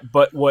with that.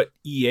 But what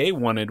EA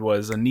wanted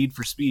was a Need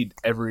for Speed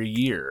every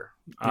year.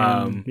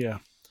 Yeah.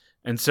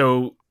 And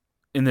so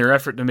in their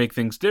effort to make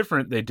things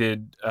different, they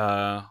did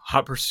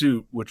Hot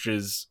Pursuit, which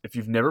is, if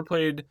you've never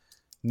played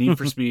Need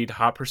for Speed,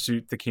 Hot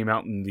Pursuit that came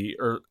out in the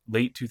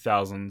late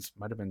 2000s,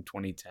 might have been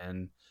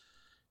 2010.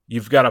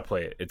 You've got to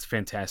play it. It's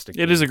fantastic.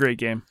 It is a great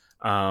game.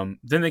 Then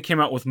they came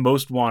out with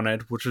Most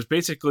Wanted, which was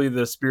basically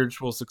the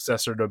spiritual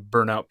successor to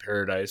Burnout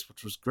Paradise,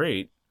 which was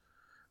great.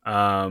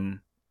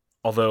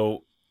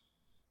 Although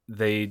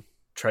they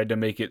tried to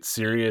make it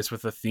serious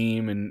with a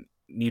theme, and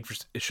it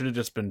should have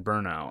just been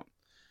Burnout.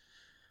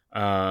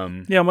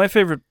 Yeah, my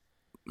favorite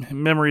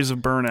memories of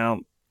Burnout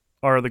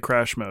are the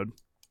crash mode.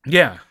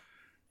 Yeah.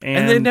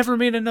 And they never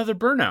made another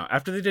Burnout.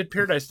 After they did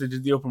Paradise, they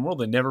did the open world.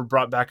 They never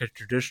brought back a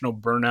traditional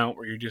Burnout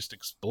where you're just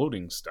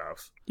exploding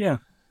stuff. Yeah.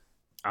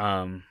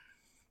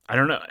 I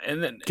don't know.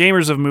 And then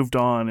gamers have moved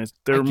on.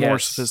 They're more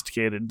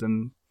sophisticated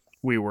than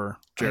we were,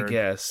 Jared. I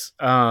guess.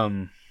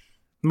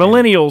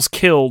 Millennials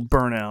killed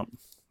Burnout.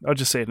 I'll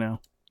just say it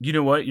now. You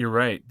know what? You're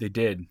right. They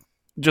did.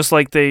 Just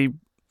like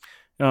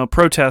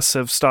protests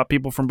have stopped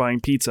people from buying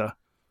pizza.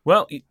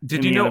 Well,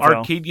 did you know NFL.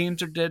 arcade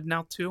games are dead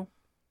now too?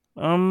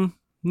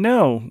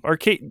 No.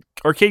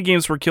 Arcade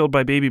games were killed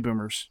by baby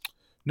boomers.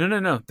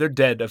 No. They're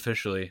dead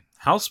officially.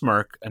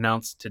 Housemarque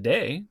announced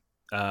today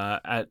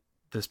at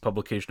this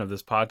publication of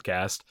this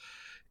podcast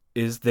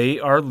is they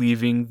are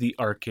leaving the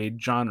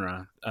arcade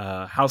genre.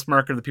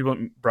 Housemarque are the people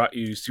that brought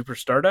you Super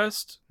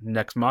Stardust,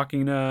 Nex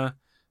Machina,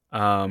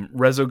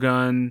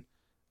 Resogun,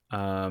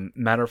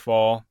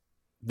 Matterfall.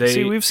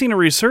 We've seen a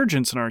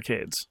resurgence in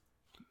arcades.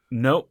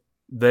 Nope.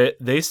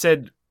 They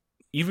said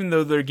even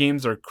though their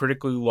games are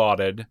critically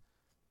lauded,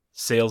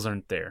 sales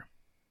aren't there.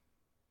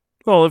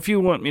 Well, if you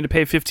want me to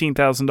pay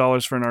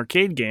 $15,000 for an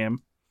arcade game,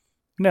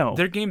 no.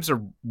 Their games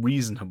are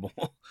reasonable.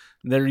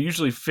 They're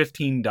usually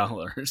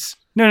 $15.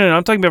 No.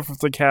 I'm talking about for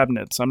the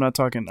cabinets. I'm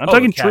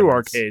talking true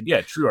arcade.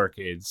 Yeah, true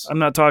arcades. I'm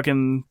not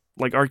talking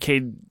like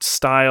arcade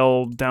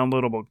style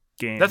downloadable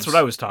games. That's what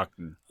I was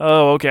talking.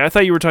 Oh, okay. I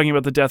thought you were talking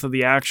about the death of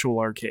the actual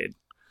arcade.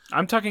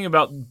 I'm talking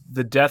about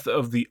the death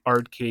of the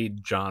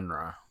arcade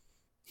genre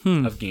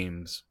of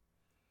games.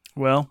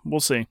 Well, we'll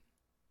see.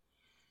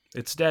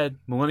 It's dead.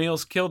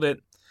 Millennials killed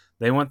it.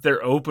 They want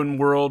their open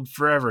world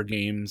forever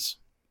games.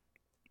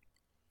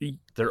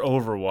 Their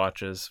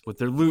Overwatches with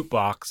their loot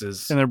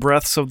boxes. And their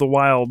Breaths of the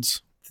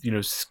Wilds. You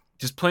know,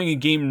 just playing a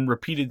game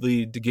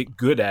repeatedly to get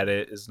good at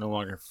it is no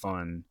longer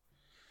fun.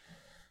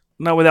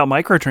 Not without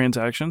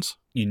microtransactions.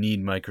 You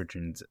need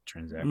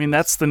microtransactions. I mean,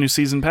 that's the new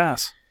season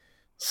pass.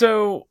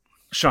 So,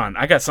 Sean,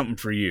 I got something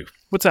for you.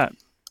 What's that?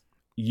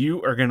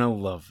 You are going to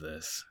love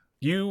this.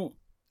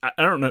 I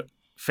don't know,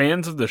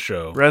 fans of the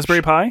show.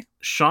 Raspberry Pi?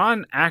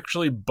 Sean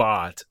actually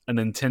bought a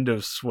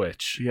Nintendo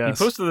Switch. Yes.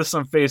 He posted this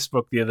on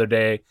Facebook the other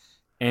day,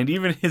 and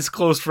even his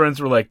close friends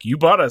were like, "You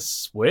bought a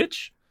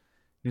Switch?"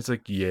 He's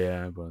like,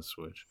 yeah, I bought a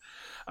Switch.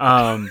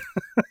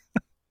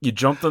 You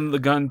jumped on the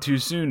gun too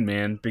soon,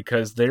 man,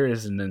 because there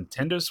is a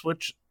Nintendo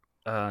Switch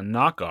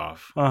knockoff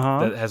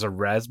that has a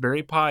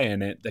Raspberry Pi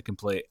in it that can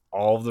play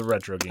all of the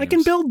retro games. I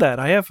can build that.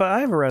 I have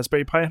a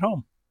Raspberry Pi at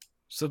home.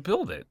 So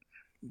build it.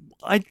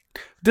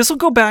 This will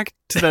go back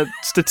to the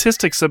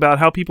statistics about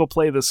how people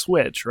play the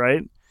Switch,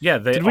 right? Yeah.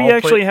 Did we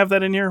actually have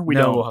that in here? We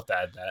don't. We'll have to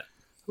add that.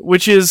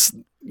 Which is,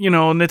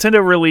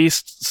 Nintendo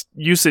released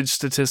usage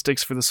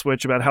statistics for the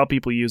Switch about how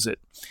people use it.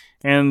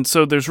 And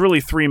so there's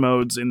really 3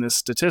 modes in this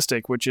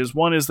statistic, which is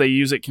one is they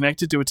use it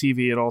connected to a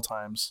TV at all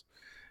times.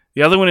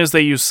 The other one is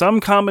they use some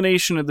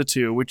combination of the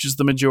two, which is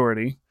the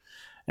majority.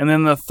 And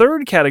then the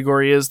third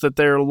category is that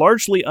they're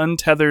largely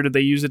untethered.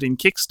 They use it in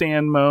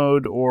kickstand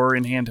mode or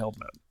in handheld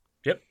mode.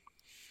 Yep.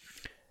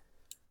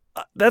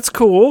 That's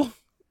cool.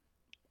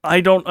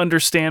 I don't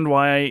understand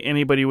why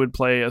anybody would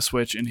play a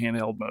Switch in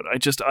handheld mode.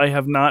 I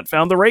have not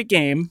found the right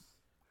game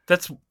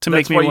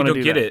make me want to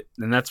do get that. it,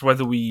 and that's why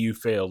the Wii U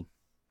failed.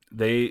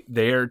 They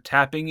are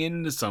tapping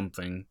into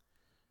something.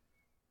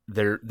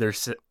 They're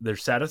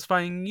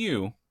satisfying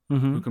you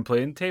who can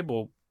play in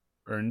table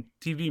or in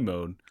TV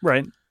mode,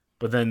 right?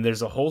 But then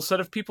there's a whole set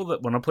of people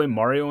that want to play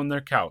Mario on their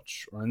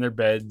couch or on their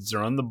beds or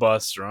on the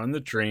bus or on the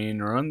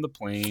train or on the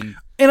plane.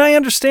 And I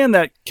understand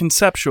that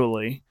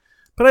conceptually,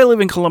 but I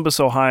live in Columbus,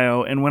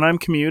 Ohio, and when I'm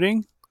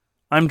commuting,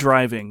 I'm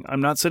driving.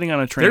 I'm not sitting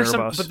on a train or a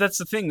bus. But that's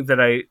the thing that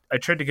I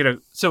tried to get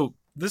a. So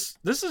this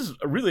is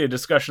really a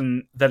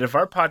discussion that if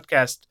our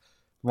podcast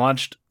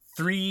launched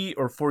 3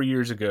 or 4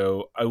 years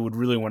ago, I would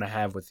really want to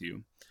have with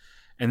you.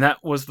 And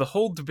that was the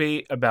whole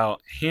debate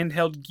about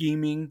handheld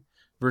gaming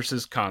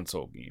versus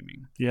console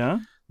gaming. Yeah.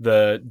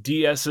 The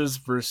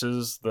DSs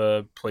versus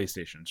the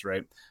PlayStations,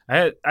 right?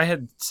 I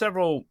had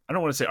several, I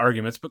don't want to say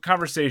arguments, but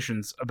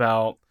conversations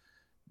about,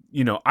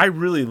 I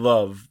really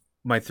love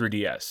my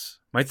 3DS.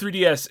 My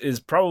 3DS is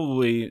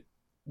probably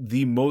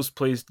the most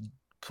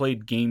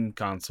played game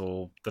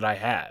console that I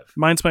have.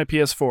 Mine's my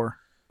PS4,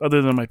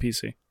 other than my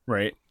PC.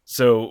 Right.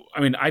 So,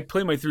 I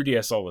play my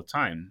 3DS all the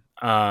time.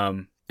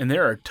 And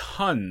there are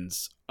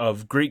tons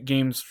of great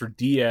games for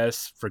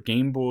DS, for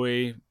Game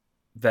Boy,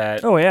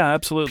 that oh yeah,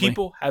 absolutely,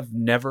 people have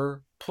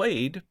never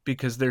played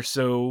because they're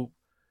so,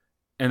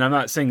 and I'm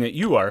not saying that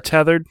you are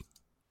tethered.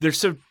 They're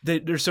so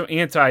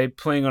anti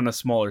playing on a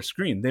smaller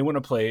screen. They want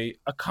to play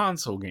a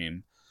console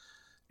game,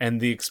 and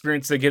the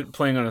experience they get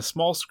playing on a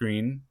small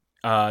screen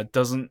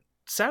doesn't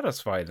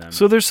satisfy them.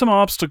 So there's some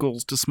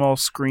obstacles to small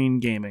screen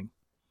gaming.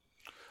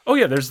 Oh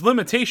yeah, there's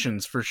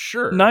limitations for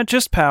sure. Not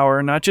just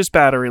power, not just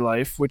battery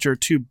life, which are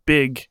 2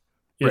 big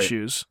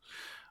issues.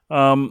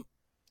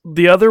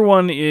 The other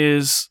one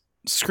is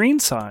screen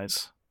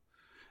size.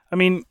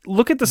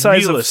 Look at the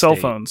size of cell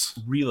phones.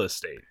 Real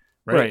estate,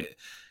 right?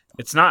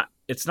 It's not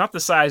the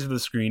size of the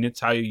screen, it's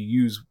how you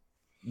use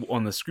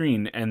on the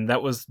screen, and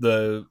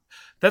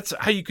that's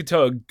how you could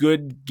tell a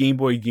good Game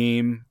Boy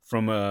game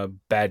from a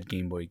bad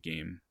Game Boy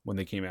game when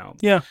they came out.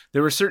 Yeah.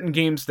 There were certain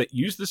games that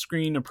used the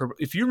screen.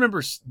 If you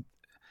remember,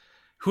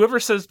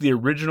 whoever says the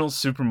original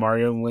Super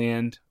Mario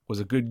Land was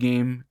a good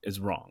game is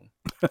wrong.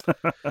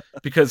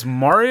 Because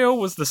Mario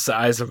was the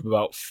size of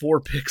about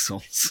 4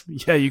 pixels.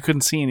 Yeah, you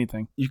couldn't see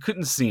anything.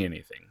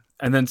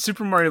 And then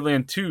Super Mario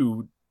Land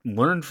 2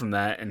 learned from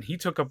that, and he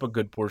took up a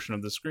good portion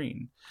of the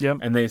screen. Yep.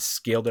 And they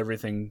scaled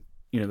everything,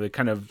 they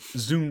kind of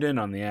zoomed in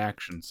on the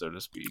action, so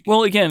to speak.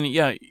 Well, again,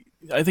 yeah,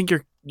 I think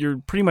you're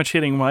pretty much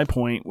hitting my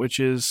point, which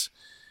is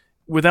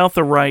without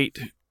the right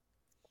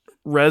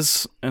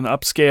res and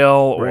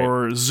upscale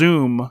or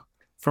zoom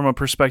from a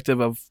perspective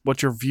of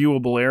what your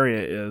viewable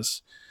area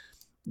is,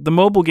 the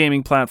mobile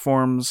gaming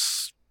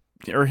platforms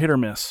are hit or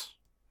miss.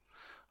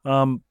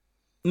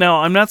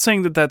 Now, I'm not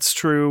saying that that's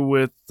true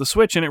with the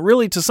Switch, and it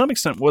really, to some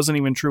extent, wasn't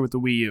even true with the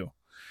Wii U,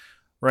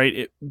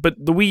 right? But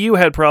the Wii U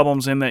had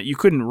problems in that you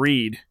couldn't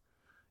read.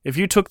 If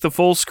you took the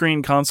full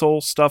screen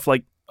console stuff,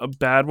 like a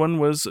bad one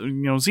was,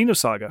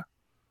 Xenosaga.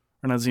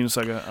 Or not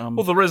Xenosaga.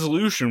 Well, the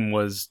resolution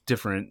was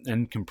different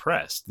and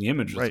compressed. The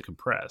image was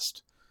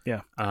compressed.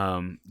 Yeah.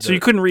 So you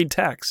couldn't read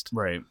text.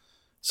 Right.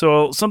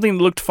 So something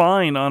that looked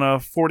fine on a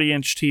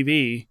 40-inch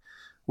TV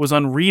was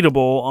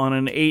unreadable on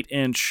an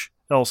 8-inch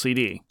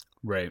LCD.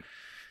 Right.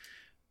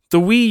 The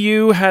Wii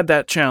U had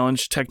that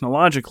challenge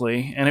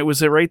technologically, and it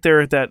was right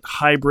there at that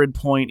hybrid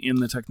point in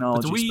the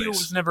technology But the Wii space. U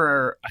was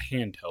never a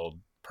handheld,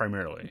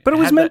 primarily. But it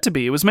was meant to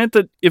be. It was meant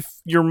that if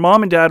your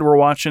mom and dad were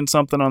watching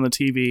something on the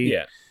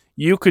TV,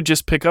 you could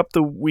just pick up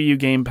the Wii U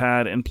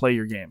gamepad and play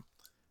your game.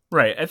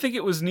 Right. I think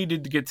it was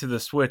needed to get to the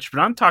Switch, but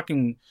I'm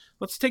talking,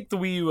 let's take the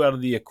Wii U out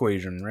of the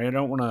equation, right? I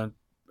don't want to,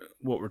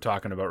 what we're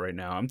talking about right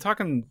now.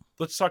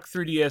 Let's talk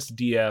 3DS,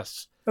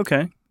 DS.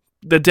 Okay.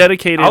 The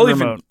dedicated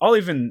remote. I'll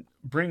even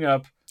bring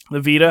up the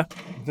Vita.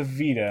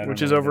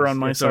 Which is over on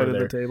my side of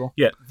the table.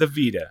 Yeah, the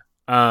Vita.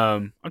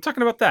 I'm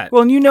talking about that.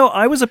 Well, and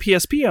I was a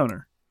PSP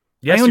owner.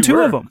 Yes, I owned 2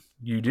 of them.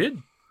 You did.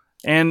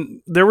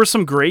 And there were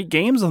some great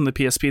games on the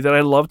PSP that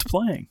I loved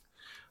playing.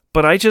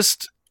 But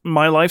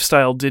my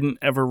lifestyle didn't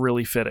ever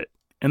really fit it.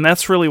 And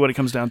that's really what it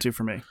comes down to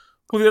for me.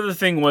 Well, the other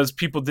thing was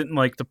people didn't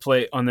like to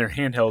play on their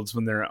handhelds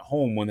when they're at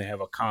home when they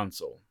have a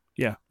console.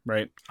 Yeah.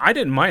 Right? I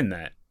didn't mind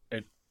that.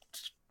 I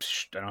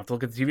don't have to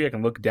look at the TV. I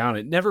can look down.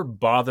 It never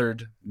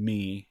bothered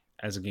me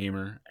as a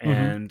gamer.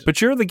 And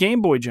But you're the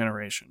Game Boy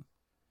generation.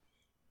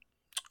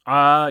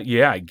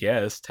 yeah, I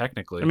guess,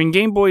 technically. I mean,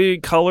 Game Boy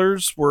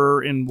Colors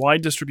were in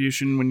wide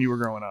distribution when you were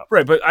growing up.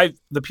 Right, but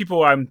the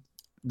people I'm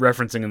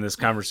referencing in this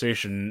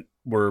conversation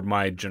were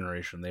my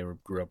generation. They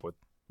grew up with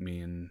me,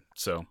 and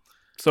so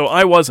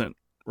I wasn't,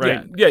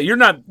 right? Yeah, you're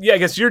not. Yeah, I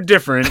guess you're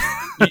different.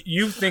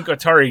 You think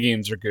Atari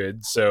games are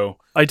good, so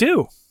I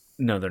do.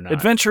 No, they're not.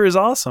 Adventure is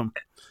awesome.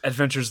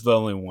 Adventure's the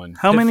only one.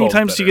 How many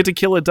times do you get to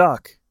kill a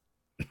duck?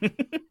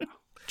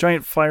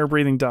 Giant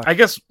fire-breathing duck. I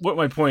guess what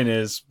my point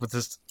is with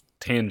this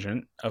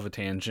tangent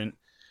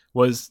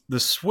was the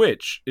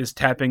Switch is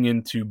tapping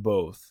into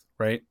both,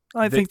 right?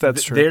 I think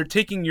that's true. They're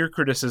taking your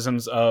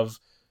criticisms of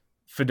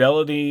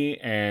fidelity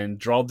and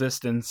draw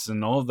distance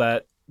and all of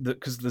that,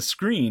 because the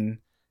screen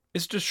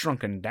is just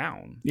shrunken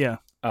down. Yeah.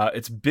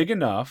 It's big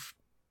enough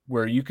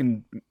where you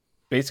can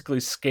basically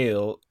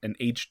scale an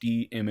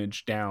HD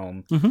image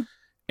down. Mm-hmm.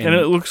 And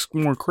it looks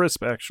more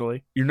crisp,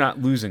 actually. You're not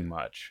losing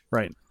much.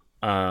 Right.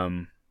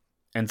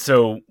 And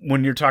so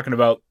when you're talking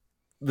about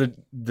the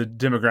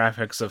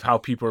demographics of how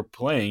people are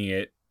playing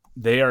it,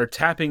 they are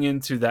tapping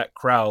into that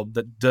crowd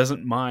that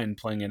doesn't mind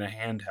playing in a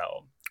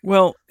handheld.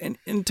 Well,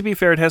 and to be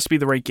fair, it has to be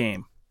the right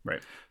game.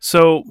 Right.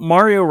 So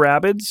Mario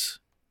Rabbids,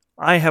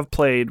 I have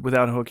played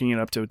without hooking it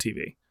up to a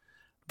TV.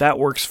 That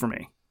works for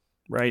me,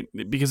 right?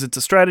 Because it's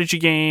a strategy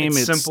game.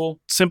 It's simple.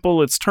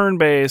 Simple. It's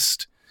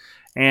turn-based.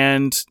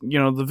 And,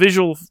 the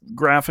visual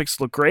graphics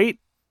look great,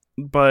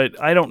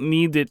 but I don't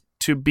need it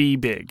to be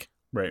big.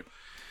 Right.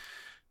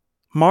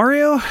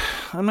 Mario,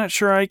 I'm not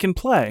sure I can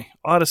play.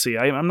 Odyssey,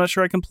 I'm not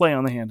sure I can play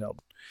on the handheld.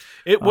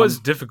 It was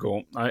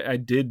difficult. I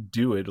did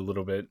do it a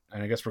little bit,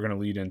 and I guess we're going to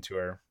lead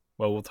into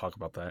we'll talk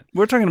about that.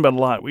 We're talking about a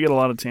lot. We get a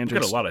lot of tangents. We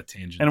get a lot of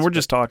tangents. And we're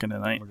just talking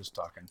tonight. We're just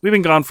talking. We've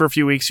been gone for a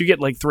few weeks. You get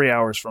like 3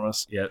 hours from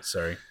us. Yeah,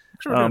 sorry.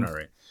 We're doing all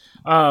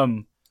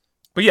right.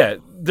 But yeah,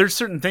 there's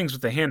certain things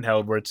with the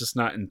handheld where it's just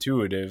not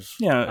intuitive.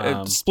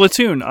 Yeah,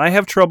 Splatoon. I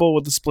have trouble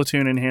with the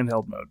Splatoon in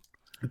handheld mode.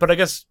 But I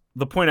guess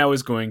the point I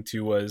was going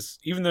to was,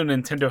 even though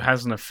Nintendo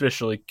hasn't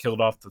officially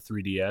killed off the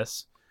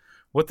 3DS,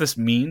 what this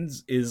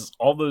means is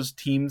all those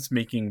teams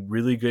making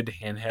really good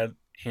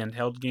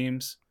handheld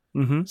games,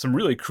 some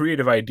really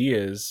creative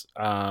ideas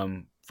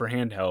for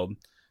handheld,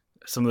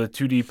 some of the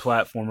 2D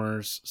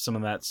platformers, some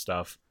of that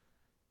stuff,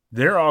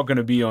 they're all going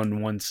to be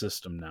on one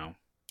system now.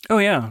 Oh,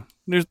 yeah.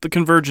 The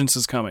convergence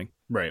is coming.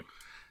 Right.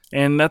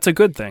 And that's a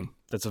good thing.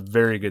 That's a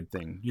very good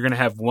thing. You're going to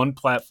have one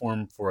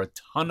platform for a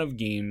ton of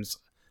games,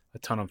 a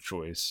ton of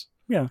choice.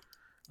 Yeah,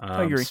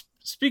 I agree.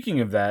 Speaking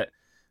of that,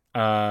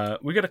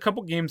 we got a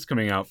couple games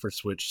coming out for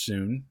Switch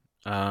soon.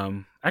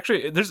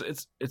 Actually,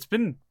 it's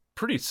been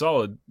pretty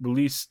solid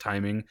release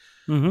timing.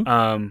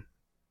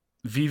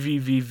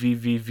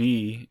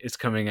 VVVVVV is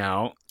coming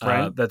out.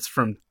 Right. That's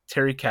from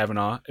Terry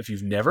Kavanagh. If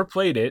you've never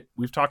played it,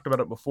 we've talked about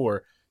it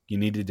before, you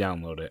need to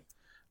download it.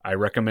 I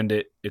recommend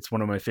it. It's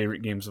one of my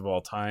favorite games of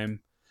all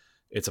time.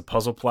 It's a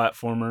puzzle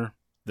platformer.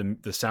 The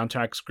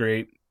soundtrack's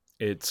great.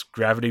 It's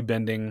gravity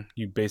bending.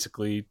 You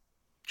basically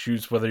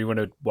choose whether you want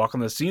to walk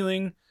on the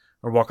ceiling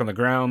or walk on the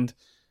ground,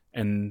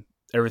 and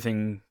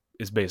everything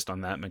is based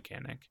on that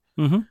mechanic.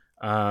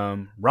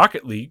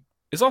 Rocket League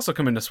is also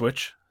coming to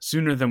Switch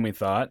sooner than we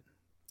thought.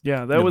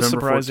 Yeah, that was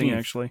surprising, 14th.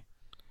 Actually.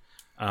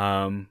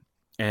 And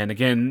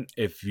again,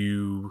 if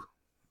you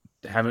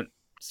haven't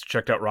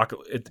checked out Rocket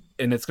League,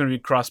 and it's going to be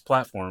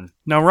cross-platform.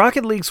 Now,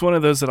 Rocket League's one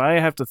of those that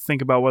I have to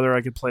think about whether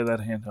I could play that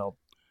handheld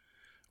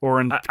or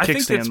in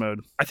kickstand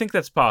mode. I think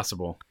that's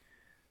possible.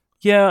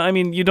 Yeah, I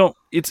mean, you don't.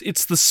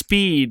 It's the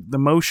speed, the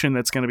motion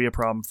that's going to be a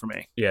problem for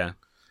me. Yeah,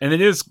 and it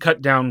is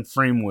cut down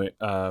frame rate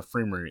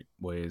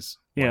ways.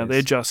 Yeah, they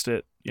adjust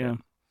it. Yeah,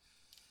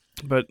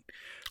 but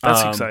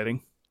that's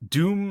exciting.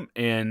 Doom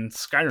and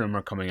Skyrim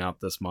are coming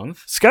out this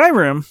month.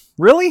 Skyrim,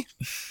 really?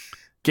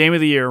 Game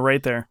of the year,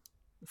 right there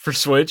for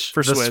Switch.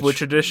 For the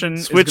Switch edition.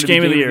 Switch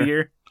game of the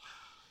year.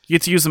 You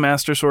get to use the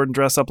Master Sword and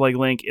dress up like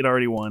Link. It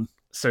already won.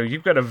 So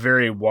you've got a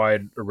very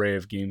wide array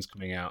of games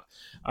coming out.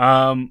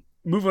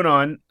 Moving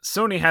on,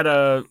 Sony had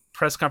a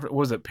press conference. What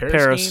was it? Paris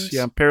Games?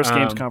 Yeah, Paris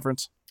Games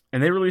Conference.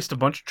 And they released a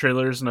bunch of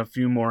trailers and a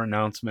few more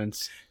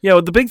announcements. Yeah,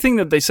 well, the big thing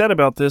that they said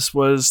about this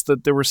was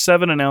that there were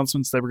 7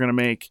 announcements they were going to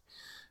make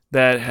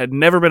that had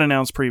never been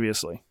announced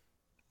previously.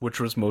 Which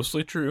was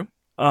mostly true.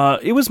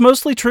 It was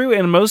mostly true,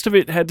 and most of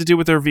it had to do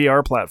with their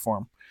VR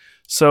platform.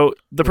 So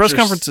the press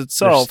conference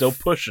itself... They're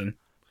still pushing.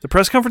 The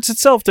press conference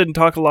itself didn't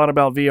talk a lot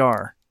about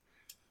VR.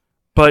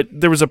 But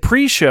there was a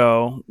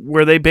pre-show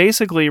where they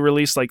basically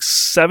released like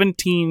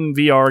 17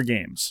 VR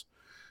games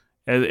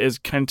as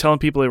kind of telling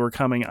people they were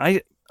coming.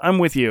 I'm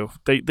with you.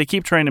 They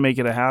keep trying to make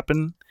it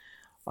happen.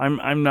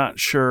 I'm not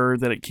sure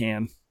that it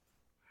can.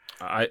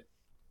 I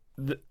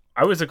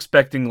was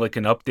expecting like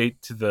an update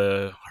to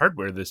the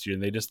hardware this year,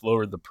 and they just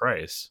lowered the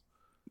price.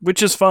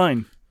 Which is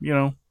fine.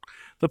 The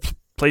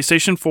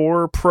PlayStation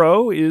 4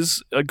 Pro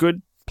is a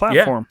good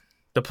platform.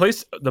 The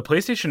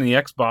PlayStation and the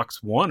Xbox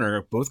One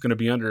are both going to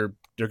be under.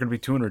 They're going to be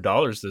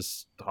 $200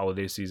 this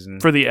holiday season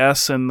For the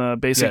S and the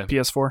basic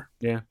Yeah. PS4.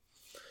 Yeah.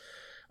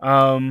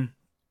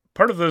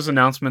 Part of those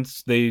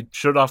announcements, they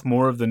showed off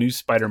more of the new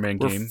Spider-Man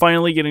We're game,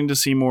 finally getting to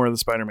see more of the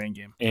Spider-Man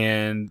game.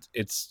 and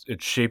it's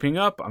shaping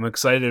up. I'm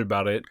excited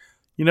about it.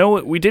 You know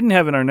what we didn't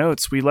have in our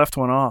notes? We left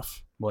one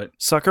off. What?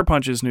 Sucker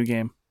Punch's new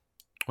game.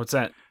 What's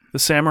that? The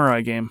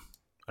Samurai game.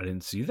 I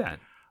didn't see that.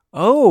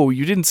 Oh,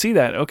 you didn't see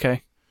that?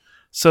 Okay.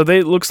 So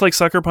it looks like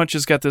Sucker Punch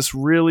has got this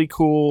really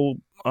cool,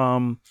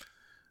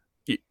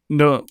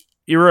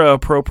 era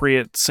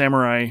appropriate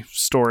samurai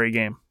story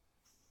game.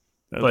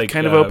 Like,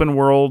 kind of open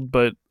world,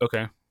 but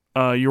Okay.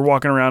 you're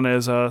walking around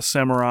as a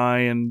samurai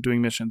and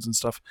doing missions and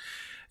stuff.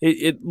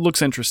 It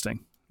looks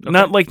interesting. Okay.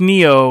 Not like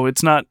Neo.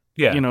 It's not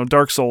Yeah.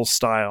 Dark Souls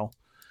style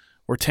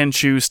or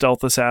Tenchu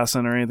Stealth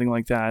Assassin or anything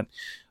like that.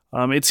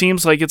 It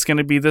seems like it's going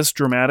to be this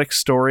dramatic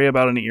story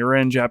about an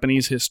era in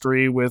Japanese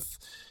history with,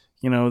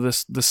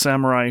 the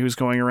samurai who's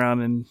going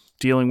around and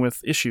dealing with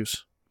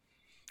issues.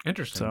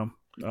 Interesting.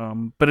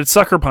 So, but it's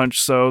Sucker Punch,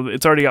 so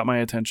it's already got my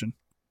attention.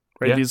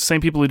 Right? Yeah. These same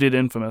people who did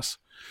Infamous.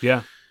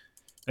 Yeah.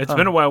 It's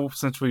been a while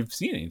since we've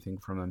seen anything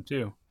from them,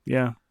 too.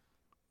 Yeah.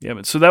 Yeah,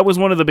 but so that was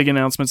one of the big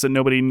announcements that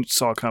nobody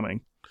saw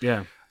coming.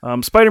 Yeah.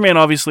 Spider-Man,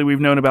 obviously, we've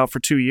known about for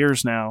 2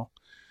 years now.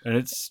 And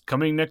it's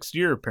coming next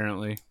year,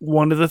 apparently.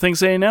 One of the things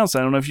they announced, I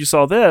don't know if you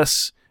saw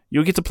this,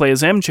 you'll get to play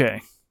as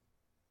MJ.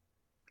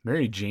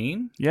 Mary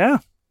Jane? Yeah,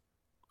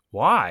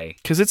 Why?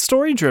 because it's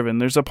story-driven.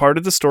 There's a part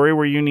of the story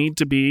where you need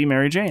to be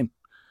Mary Jane.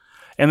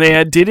 And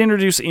they did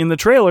introduce in the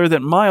trailer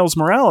that Miles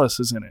Morales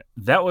is in it.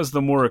 That was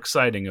the more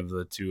exciting of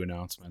the two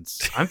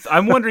announcements.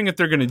 I'm wondering if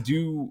they're going to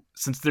do,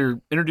 since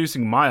they're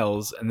introducing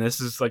Miles, and this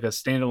is like a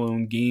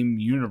standalone game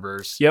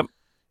universe. Yep.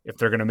 If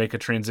they're going to make a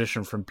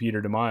transition from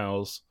Peter to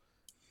Miles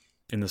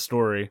in the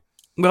story.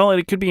 Well,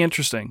 it could be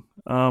interesting.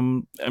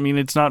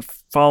 It's not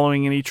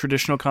following any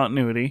traditional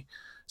continuity,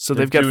 so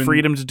They're they've got doing-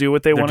 freedom to do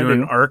what they They're want to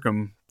doing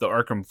do. the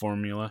Arkham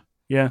formula.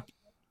 Yeah,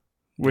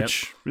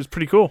 which is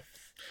pretty cool.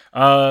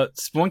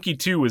 Splunky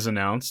 2 was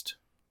announced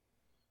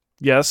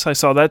Yes, I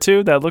saw that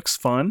too. That looks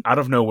fun. out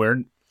of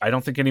nowhere. I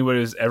don't think anybody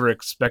was ever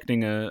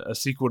expecting a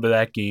sequel to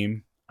that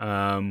game.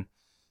 A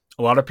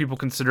lot of people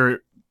consider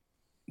it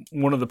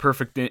one of the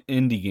perfect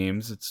indie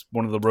games. It's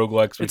one of the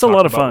roguelikes we It's a talked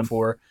lot of about fun.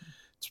 before.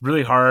 It's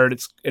really hard.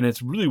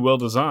 It's really well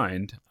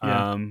designed.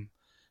 Yeah.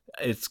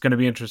 It's going to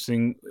be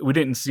interesting. We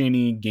didn't see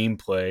any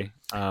gameplay.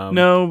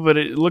 No, but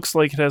it looks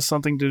like it has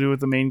something to do with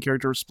the main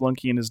character,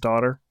 Splunky, and his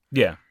daughter.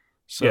 Yeah.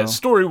 So, Yeah.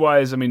 Story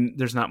wise,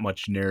 there's not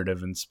much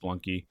narrative in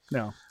Splunky.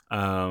 no.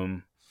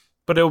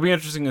 But it'll be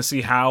interesting to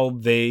see how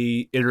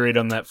they iterate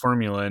on that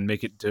formula and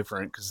make it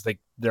different, because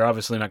they're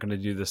obviously not going to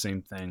do the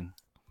same thing.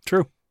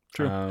 True.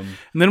 True. Um,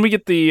 And then we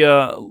get the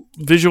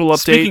visual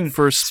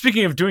update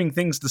Speaking of doing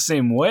things the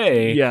same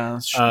way,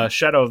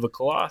 Shadow of the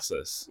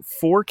Colossus.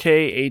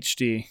 4K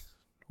HD.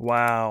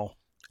 Wow.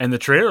 And the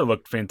trailer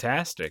looked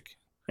fantastic.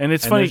 And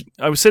it's And funny,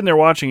 I was sitting there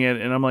watching it,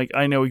 and I'm like,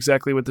 I know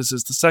exactly what this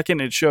is. The second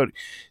it showed,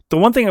 the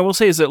one thing I will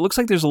say is that it looks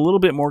like there's a little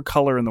bit more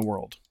color in the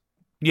world.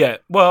 Yeah,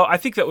 well, I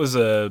think that was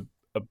a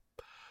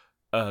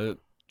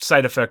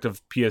side effect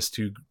of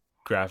PS2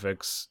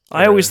 graphics.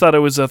 I always thought it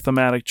was a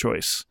thematic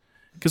choice.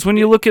 Because when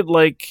you look at,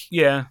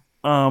 Yeah.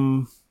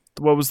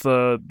 what was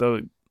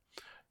the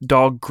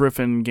Dog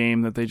Griffin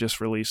game that they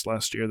just released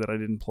last year that I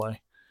didn't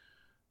play?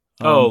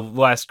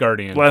 Last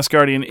Guardian. Last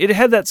Guardian. It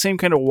had that same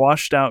kind of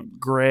washed out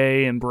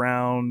gray and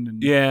brown.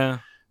 And Yeah.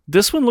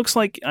 This one looks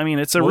like,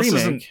 it's a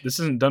remake. This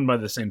isn't done by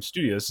the same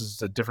studio. This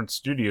is a different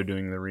studio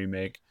doing the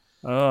remake.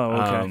 Oh,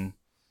 okay.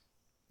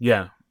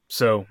 Yeah.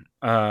 So,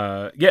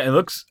 it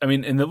looks, and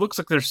it looks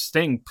like they're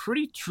staying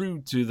pretty true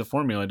to the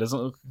formula. It doesn't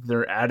look like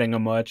they're adding a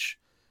much.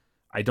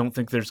 I don't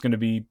think there's going to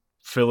be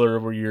filler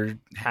where you're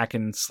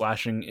hacking,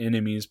 slashing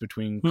enemies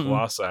between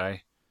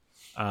colossi.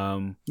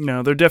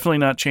 No, they're definitely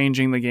not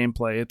changing the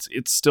gameplay.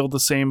 It's still the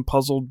same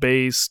puzzle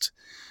based.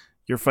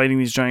 You're fighting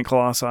these giant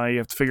colossi. You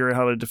have to figure out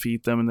how to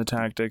defeat them and the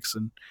tactics.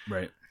 And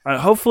Right.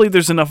 hopefully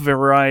there's enough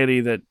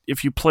variety that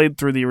if you played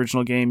through the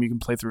original game, you can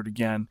play through it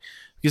again.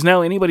 Because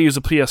now anybody who's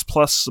a PS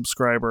Plus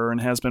subscriber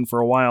and has been for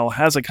a while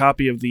has a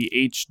copy of the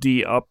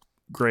HD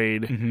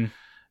upgrade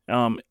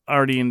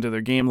already into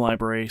their game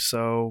library.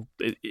 So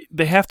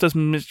they have to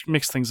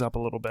mix things up a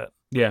little bit.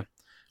 Yeah.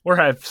 Or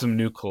have some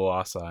new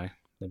colossi.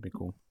 That'd be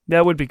cool.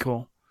 That would be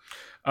cool.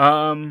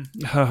 So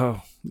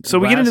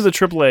we get into the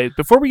AAA.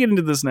 Before we get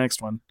into this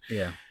next one,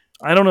 Yeah.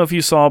 I don't know if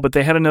you saw, but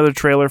they had another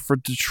trailer for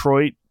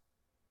Detroit.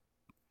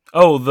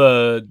 Oh,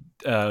 the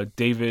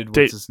David,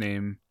 what's his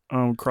name?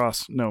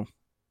 Cross. No.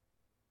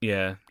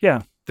 Yeah.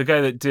 Yeah. The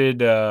guy that did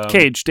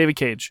David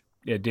Cage.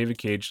 Yeah, David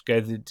Cage. The guy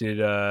that did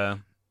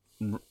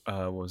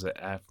what was it?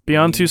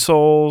 Beyond Two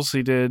Souls.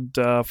 He did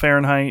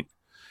Fahrenheit.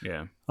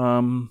 Yeah.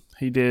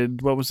 He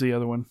did, what was the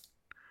other one?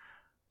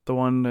 The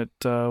one that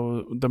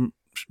the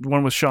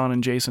one with Sean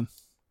and Jason.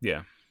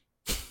 Yeah.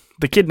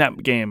 The kidnap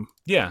game.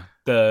 Yeah.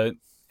 The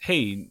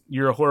hey,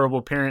 you're a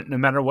horrible parent no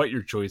matter what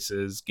your choice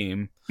is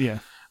game. Yeah.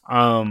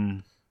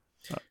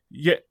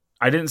 Yeah.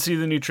 I didn't see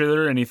the new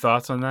trailer. Any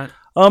thoughts on that?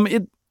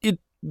 It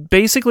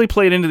basically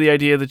played into the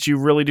idea that you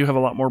really do have a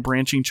lot more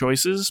branching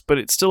choices, but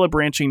it's still a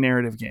branching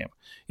narrative game.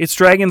 It's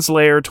Dragon's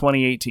Lair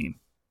 2018.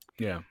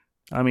 Yeah.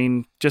 I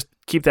mean, just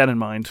keep that in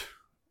mind.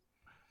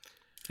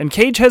 And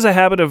Cage has a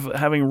habit of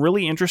having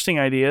really interesting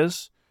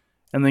ideas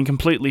and then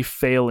completely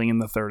failing in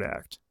the third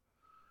act.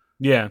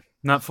 Yeah,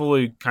 not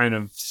fully kind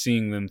of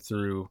seeing them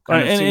through.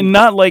 And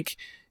not like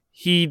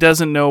he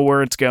doesn't know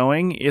where it's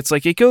going. It's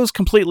like it goes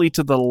completely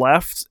to the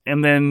left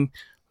and then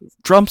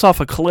jumps off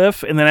a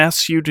cliff and then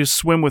asks you to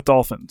swim with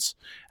dolphins.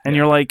 And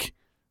you're like,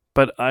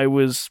 but I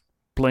was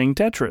playing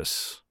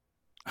Tetris.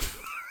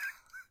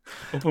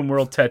 Open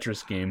world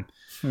Tetris game.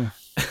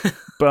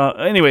 But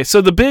anyway,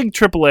 so the big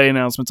AAA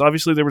announcements,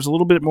 obviously there was a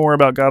little bit more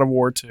about God of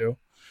War 2.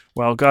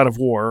 Well, God of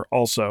War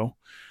also.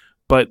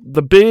 But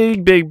the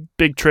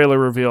big trailer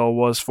reveal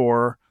was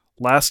for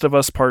Last of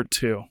Us Part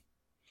 2.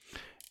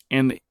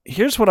 And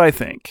here's what I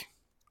think.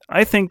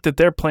 I think that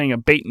they're playing a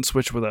bait and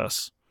switch with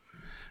us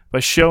by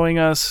showing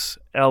us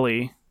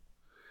Ellie.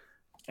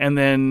 And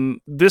then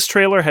this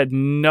trailer had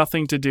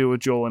nothing to do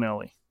with Joel and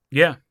Ellie.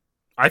 Yeah.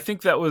 I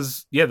think that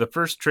was, the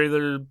first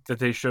trailer that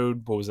they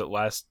showed, what was it,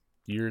 last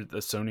year, the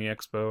Sony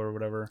Expo or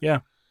whatever? Yeah.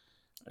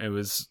 It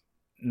was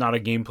not a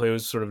gameplay, it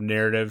was sort of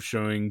narrative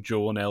showing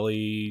Joel and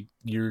Ellie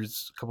a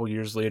couple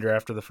years later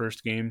after the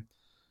first game.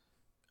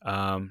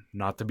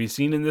 Not to be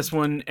seen in this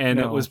one, and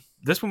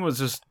this one was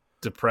just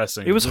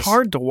depressing. It was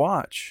hard to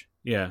watch.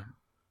 Yeah.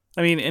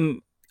 I mean,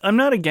 and I'm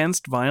not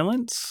against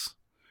violence,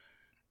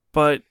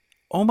 but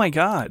oh my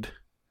god.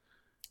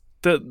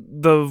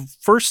 The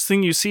first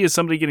thing you see is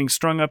somebody getting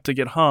strung up to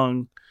get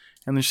hung,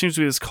 and there seems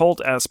to be this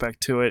cult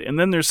aspect to it, and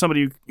then there's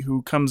somebody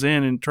who comes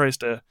in and tries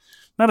to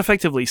not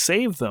effectively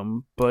save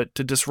them, but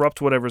to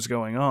disrupt whatever's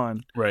going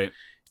on. Right.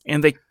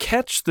 And they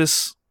catch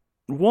this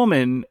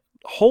woman,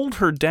 hold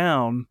her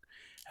down,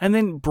 and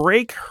then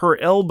break her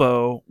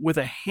elbow with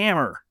a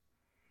hammer.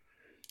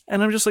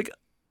 And I'm just like,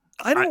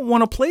 I don't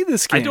want to play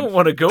this game. I don't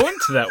want to go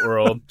into that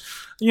world.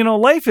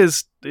 Life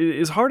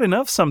is hard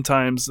enough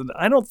sometimes, and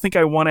I don't think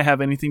I want to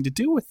have anything to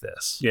do with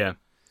this. Yeah.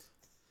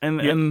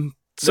 And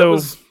so that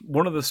was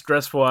one of the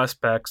stressful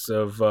aspects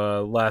of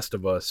Last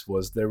of Us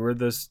was there were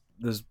this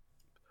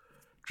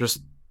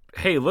just,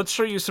 hey, let's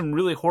show you some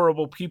really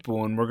horrible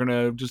people, and we're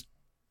gonna just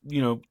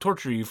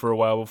torture you for a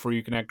while before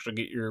you can actually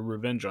get your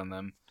revenge on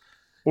them.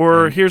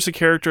 Or here's a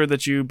character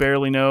that you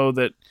barely know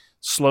that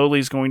slowly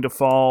is going to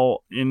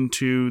fall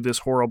into this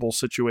horrible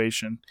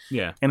situation.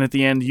 Yeah. And at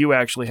the end, you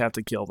actually have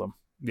to kill them.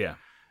 Yeah.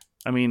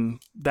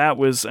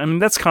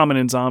 That's common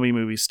in zombie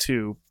movies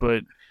too,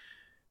 but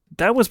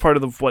that was part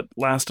of what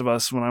Last of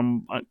Us,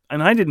 and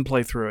I didn't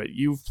play through it.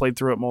 You've played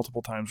through it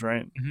multiple times,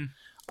 right? Mm-hmm.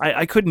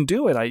 I couldn't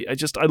do it.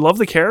 I love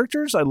the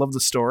characters. I love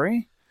the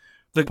story.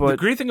 The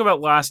great thing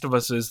about Last of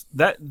Us is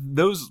that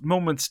those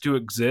moments do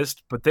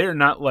exist, but they're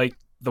not like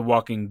The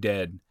Walking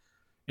Dead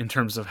in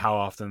terms of how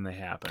often they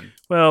happen.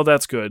 Well,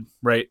 that's good.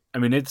 Right? I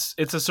mean, it's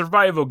a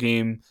survival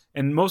game,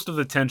 and most of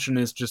the tension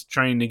is just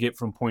trying to get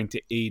from point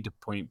to A to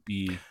point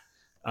B.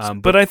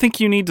 But I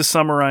think you need to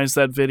summarize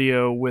that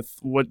video with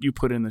what you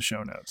put in the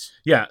show notes.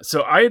 Yeah,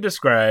 so I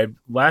described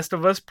Last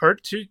of Us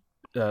Part 2,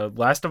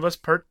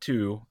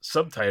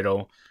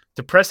 subtitle,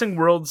 Depressing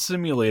World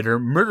Simulator,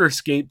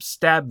 Murderscape,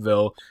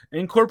 Stabville,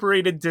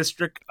 Incorporated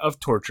District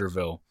of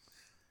Tortureville.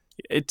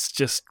 It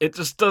just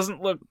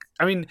doesn't look...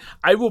 I mean,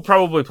 I will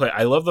probably play.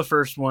 I love the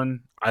first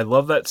one. I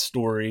love that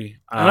story.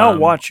 And I'll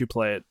watch you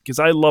play it, because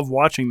I love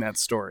watching that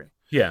story.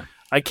 Yeah.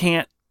 I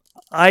can't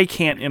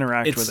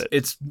interact with it.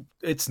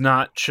 It's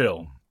not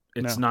chill.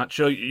 It's No. not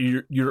chill.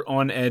 You're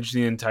on edge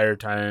the entire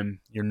time.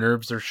 Your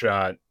nerves are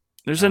shot.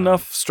 There's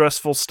enough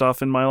stressful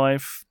stuff in my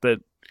life that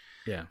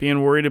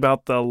being worried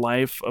about the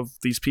life of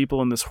these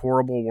people in this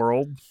horrible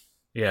world.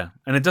 Yeah.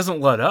 And it doesn't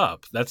let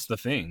up. That's the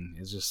thing.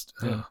 It's just...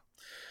 Yeah.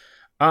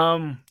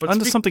 But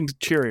onto something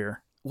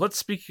cheerier. Let's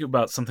speak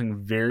about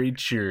something very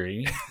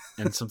cheery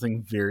and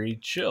something very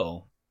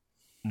chill.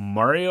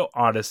 Mario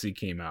Odyssey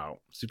came out.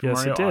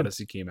 Mario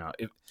Odyssey came out.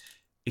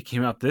 It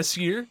came out this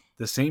year,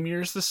 the same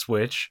year as the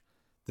Switch,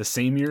 the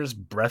same year as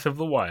Breath of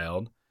the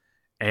Wild,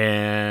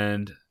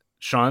 and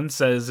Sean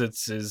says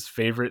it's his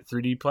favorite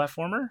 3D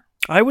platformer.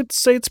 I would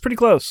say it's pretty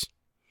close.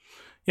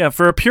 Yeah,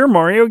 for a pure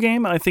Mario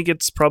game, I think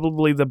it's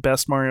probably the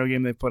best Mario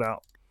game they've put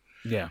out.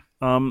 Yeah.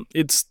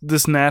 It's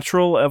this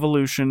natural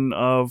evolution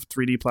of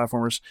 3D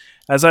platformers.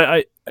 As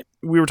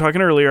we were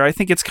talking earlier, I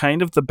think it's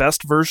kind of the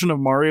best version of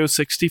Mario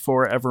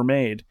 64 ever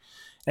made.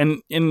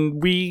 And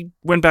we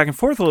went back and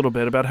forth a little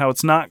bit about how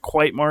it's not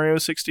quite Mario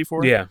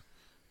 64. Yeah.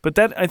 But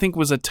that, I think,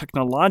 was a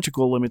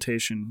technological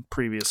limitation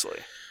previously.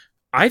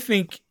 I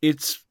think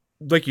it's,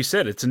 like you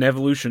said, it's an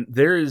evolution.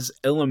 There is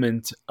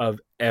element of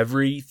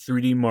every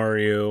 3D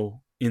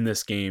Mario in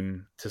this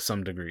game to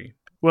some degree.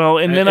 Well,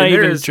 and then I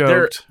even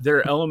joked. There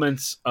are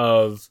elements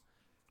of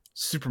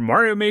Super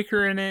Mario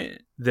Maker in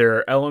it. There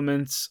are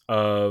elements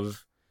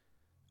of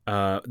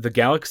the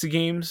Galaxy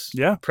games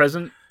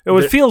present.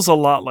 It feels a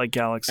lot like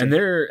Galaxy. And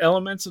there are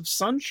elements of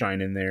Sunshine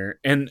in there.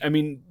 And, I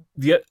mean,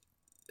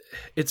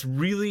 it's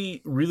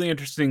really, really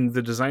interesting,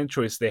 the design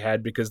choice they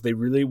had, because they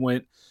really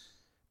went,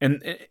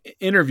 and in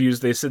interviews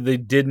they said they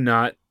did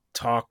not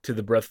talk to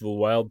the Breath of the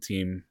Wild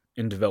team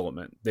in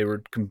development. They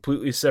were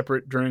completely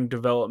separate during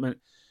development,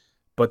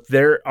 but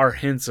there are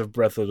hints of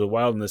Breath of the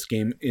Wild in this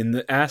game, in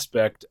the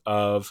aspect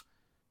of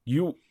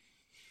your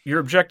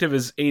objective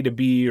is A to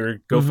B,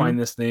 or go find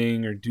this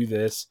thing or do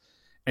this,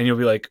 and you'll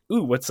be like,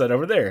 ooh, what's that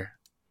over there?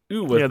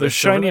 Ooh, there's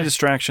shiny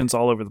distractions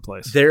all over the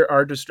place. There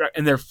are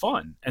and they're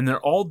fun, and they're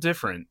all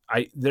different.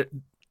 How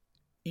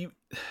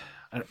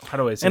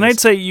do I say? And I'd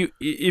say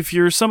if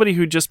you're somebody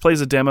who just plays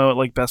a demo at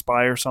like Best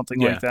Buy or something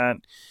like that,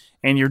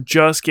 and you're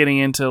just getting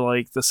into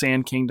like the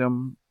Sand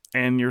Kingdom,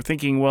 and you're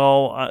thinking,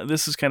 well,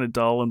 this is kind of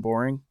dull and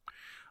boring.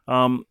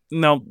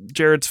 No,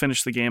 Jared's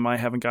finished the game. I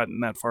haven't gotten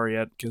that far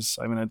yet because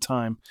I haven't had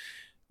time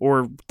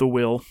or the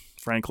will,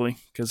 frankly,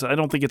 because I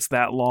don't think it's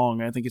that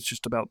long. I think it's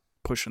just about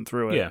pushing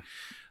through it. Yeah.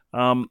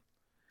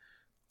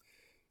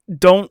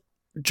 Don't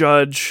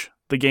judge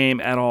the game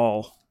at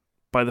all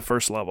by the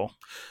first level.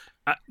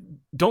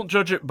 Don't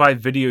judge it by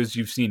videos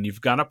you've seen.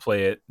 You've got to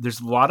play it. There's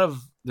a lot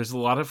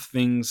of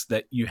things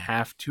that you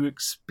have to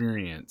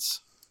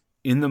experience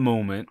in the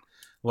moment.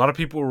 A lot of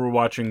people were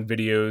watching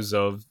videos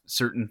of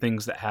certain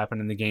things that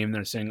happen in the game.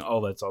 They're saying,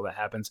 "Oh, that's all that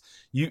happens."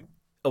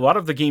 A lot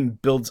of the game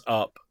builds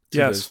up to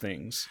those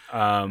things,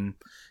 and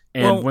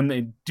when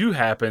they do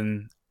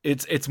happen,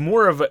 it's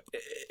more of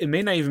it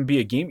may not even be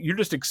a game. You're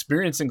just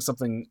experiencing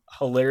something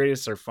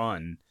hilarious or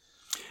fun.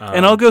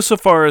 And I'll go so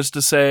far as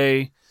to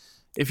say,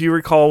 if you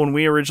recall, when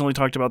we originally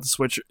talked about the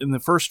Switch in the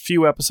first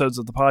few episodes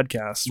of the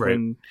podcast,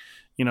 when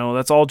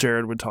that's all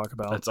Jared would talk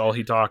about. That's all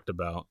he talked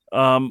about.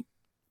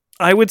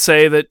 I would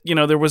say that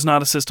there was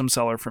not a system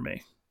seller for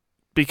me,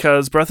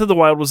 because Breath of the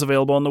Wild was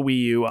available on the Wii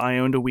U. I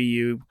owned a Wii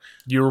U.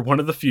 You were one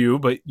of the few,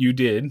 but you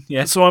did.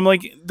 Yeah. So I'm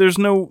like, there's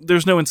no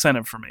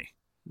incentive for me.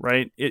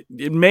 Right? It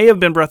may have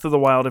been Breath of the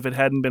Wild if it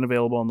hadn't been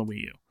available on the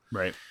Wii U.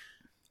 Right.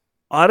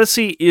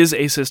 Odyssey is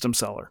a system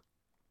seller.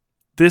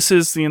 This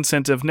is the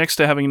incentive, next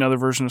to having another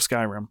version of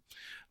Skyrim,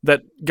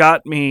 that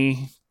got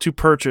me to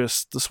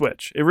purchase the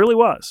Switch. It really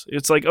was.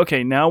 It's like,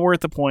 okay, now we're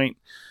at the point.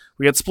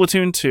 We got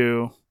Splatoon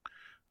 2.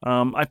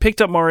 I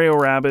picked up Mario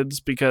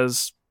Rabbids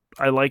because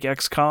I like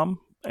XCOM,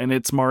 and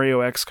it's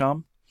Mario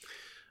XCOM.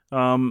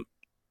 And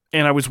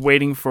I was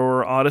waiting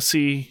for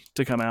Odyssey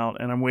to come out,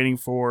 and I'm waiting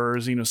for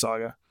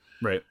Xenosaga.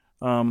 Right.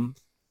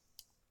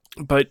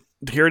 But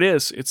here it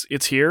is.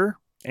 It's here,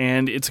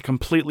 and it's a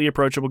completely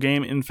approachable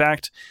game. In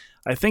fact,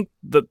 I think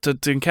that to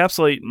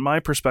encapsulate my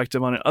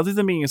perspective on it, other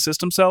than being a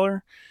system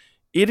seller,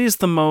 it is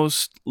the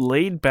most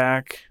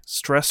laid-back,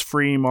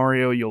 stress-free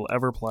Mario you'll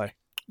ever play.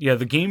 Yeah,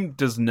 the game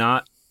does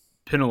not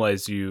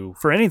penalize you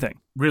for anything.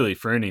 Really,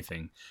 for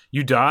anything.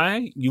 You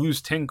die, you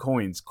lose 10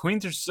 coins.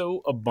 Coins are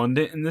so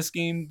abundant in this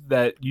game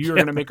that you're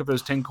going to make up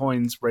those 10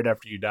 coins right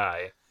after you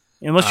die.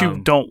 Unless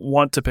you don't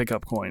want to pick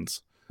up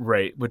coins.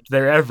 Right, but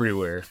they're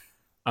everywhere.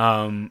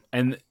 And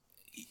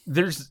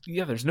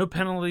there's no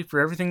penalty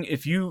for everything.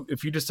 If you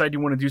decide you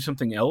want to do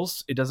something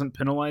else, it doesn't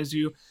penalize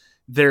you.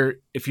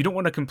 If you don't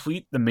want to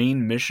complete the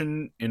main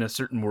mission in a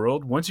certain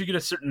world, once you get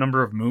a certain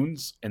number of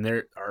moons, and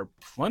there are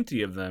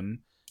plenty of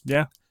them,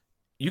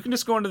 you can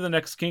just go into the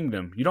next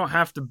kingdom. You don't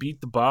have to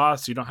beat the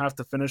boss. You don't have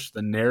to finish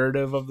the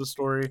narrative of the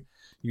story.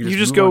 You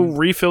just go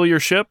refill your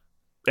ship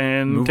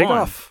and take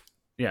off.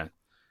 Yeah.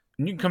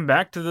 And you can come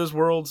back to those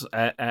worlds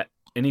at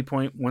any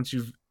point once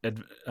you've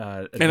and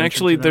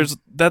actually,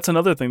 that's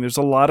another thing. There's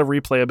a lot of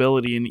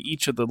replayability in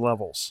each of the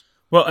levels.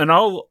 Well, and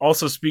I'll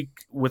also speak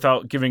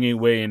without giving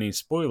away any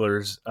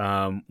spoilers.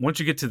 Once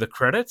you get to the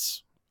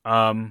credits,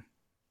 a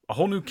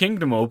whole new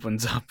kingdom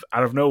opens up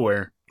out of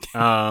nowhere.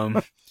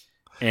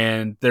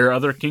 And there are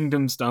other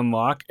kingdoms to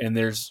unlock, and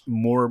there's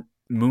more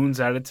moons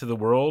added to the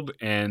world,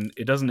 and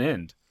it doesn't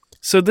end.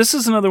 So this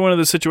is another one of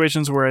the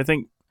situations where I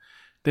think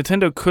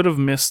Nintendo could have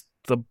missed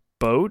the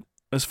boat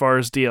as far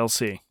as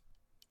DLC.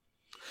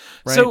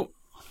 Right? So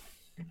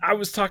I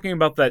was talking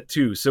about that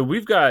too. So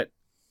we've got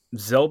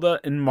Zelda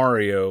and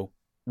Mario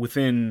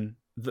within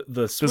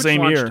the Switch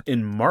same launched year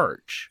in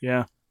March.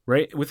 Yeah.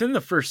 Right? Within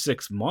the first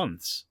 6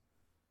 months.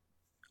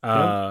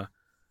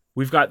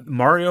 We've got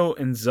Mario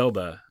and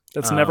Zelda.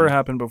 That's never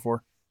happened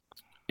before.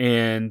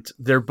 And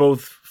they're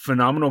both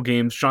phenomenal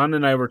games. Sean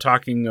and I were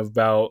talking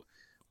about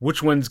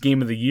which one's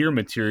Game of the Year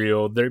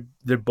material.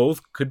 They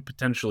both could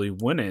potentially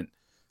win it.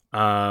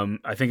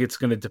 I think it's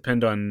going to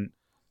depend on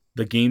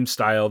the game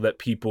style that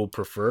people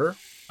prefer.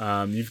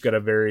 You've got a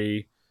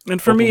very...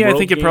 And for me, I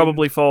think it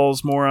probably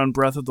falls more on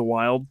Breath of the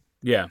Wild.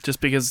 Yeah.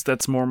 Just because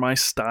that's more my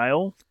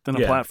style than a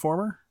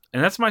platformer.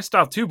 And that's my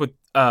style too, but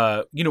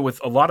with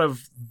a lot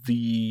of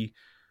the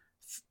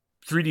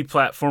 3D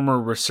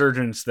platformer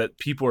resurgence that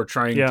people are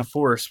trying to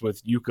force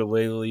with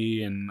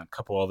Yooka-Laylee and a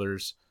couple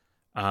others,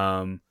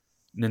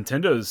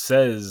 Nintendo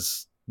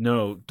says,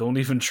 no, don't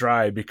even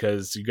try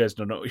because you guys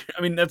don't know.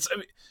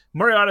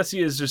 Mario Odyssey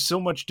is just so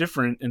much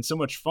different and so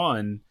much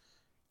fun.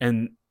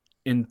 And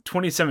in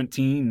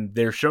 2017,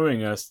 they're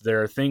showing us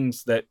there are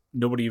things that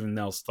nobody even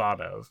else thought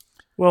of.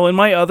 Well, in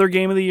my other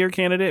Game of the Year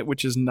candidate,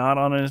 which is not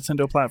on a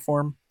Nintendo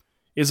platform,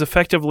 is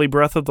effectively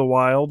Breath of the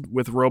Wild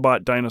with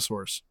robot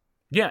dinosaurs.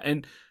 Yeah,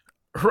 and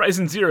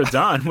Horizon Zero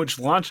Dawn, which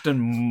launched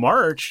in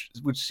March,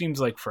 which seems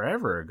like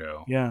forever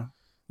ago. Yeah.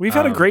 We've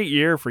had a great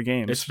year for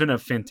games. It's been a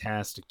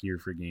fantastic year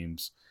for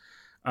games.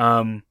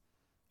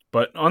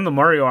 But on the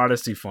Mario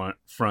Odyssey front,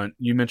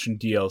 you mentioned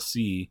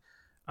DLC.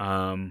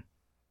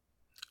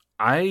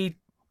 I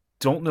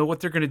don't know what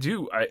they're going to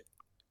do.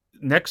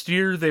 Next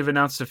year, they've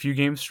announced a few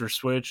games for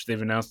Switch.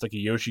 They've announced like a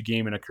Yoshi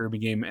game and a Kirby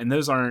game, and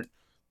those aren't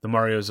the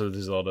Marios or the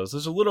Zeldas.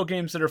 Those are little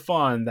games that are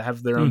fun, that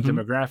have their own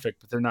demographic,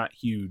 but they're not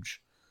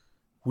huge.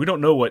 We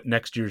don't know what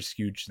next year's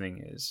huge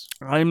thing is.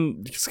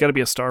 It's got to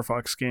be a Star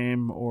Fox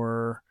game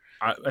or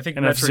I think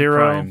an Metroid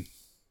F-Zero.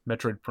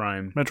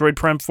 Prime. Metroid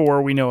Prime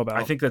 4 we know about.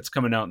 I think that's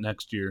coming out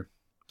next year.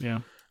 Yeah.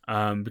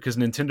 Because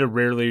Nintendo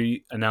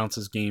rarely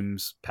announces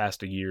games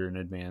past a year in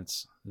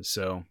advance.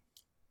 So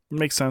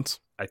makes sense.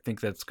 I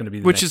think that's going to be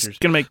the Which next is year's.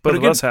 going to make both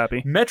of us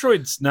happy.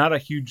 Metroid's not a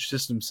huge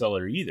system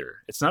seller either.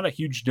 It's not a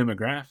huge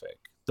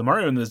demographic. The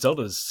Mario and the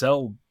Zeldas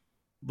sell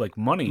like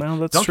money. Well,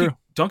 that's true.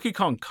 Donkey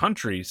Kong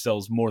Country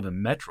sells more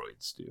than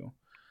Metroids do.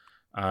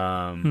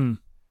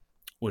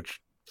 Which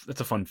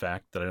that's a fun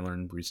fact that I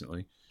learned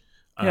recently.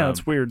 Yeah,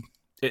 it's weird.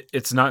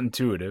 It's not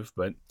intuitive,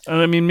 but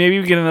I mean, maybe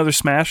we get another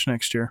Smash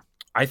next year.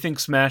 I think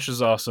Smash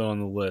is also on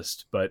the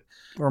list, but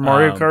or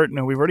Mario Kart.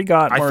 No, we've already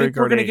got Mario Kart. I think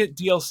we're going to get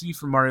DLC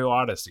for Mario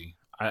Odyssey.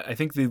 I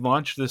think they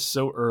launched this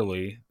so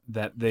early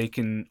that they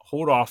can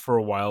hold off for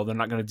a while. They're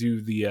not going to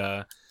do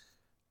the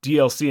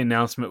DLC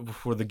announcement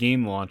before the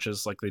game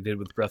launches like they did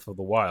with Breath of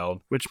the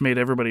Wild. Which made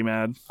everybody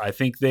mad. I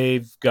think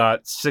they've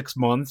got 6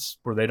 months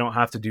where they don't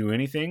have to do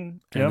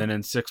anything. And then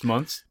in 6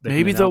 months...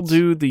 Maybe they'll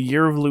do the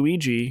Year of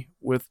Luigi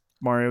with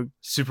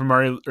Super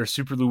Mario or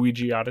Super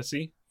Luigi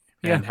Odyssey.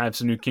 And have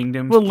some new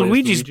kingdoms. Well,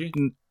 Luigi's...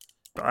 Luigi.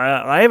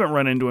 I haven't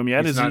run into him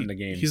yet. He's not in the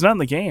game. He's not in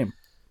the game.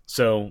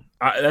 So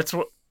that's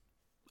what...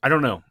 I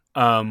don't know.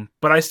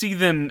 But I see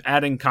them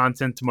adding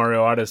content to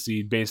Mario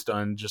Odyssey based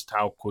on just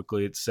how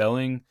quickly it's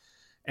selling.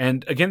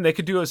 And again, they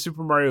could do a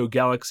Super Mario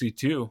Galaxy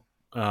 2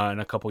 in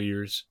a couple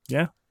years.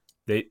 Yeah.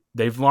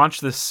 They've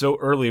launched this so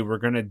early, we're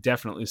going to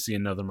definitely see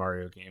another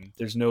Mario game.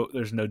 There's no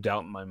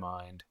doubt in my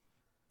mind.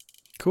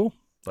 Cool.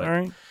 But, all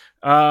right.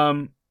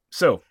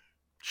 So,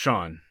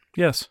 Sean.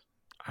 Yes.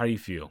 How do you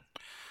feel?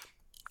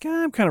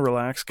 I'm kind of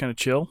relaxed, kind of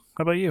chill.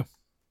 How about you?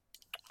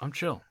 I'm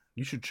chill.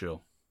 You should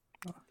chill.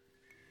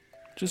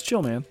 Just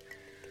chill, man.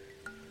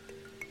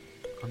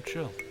 I'm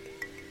chill.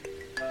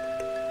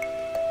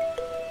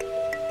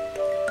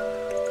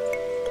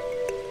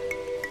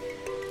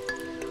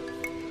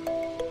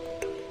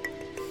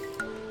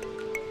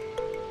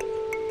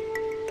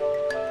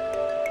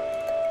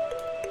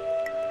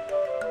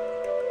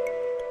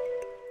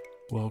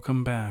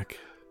 Welcome back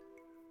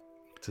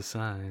to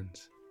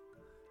Sines,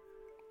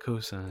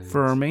 Cosines.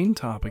 For our main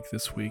topic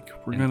this week,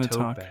 we're going to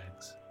talk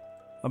bags.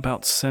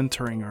 About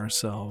centering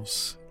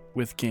ourselves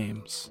with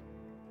games.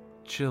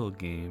 Chill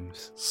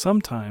games.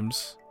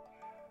 Sometimes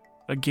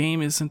a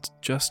game isn't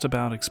just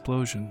about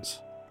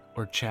explosions.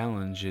 Or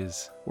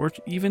challenges. Or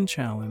even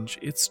challenge.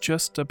 It's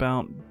just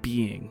about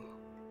being.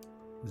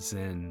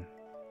 Zen.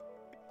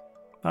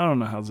 I don't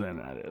know how zen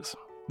that is.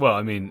 Well,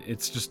 I mean,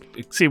 it's just...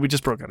 See, we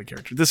just broke out a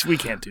character. We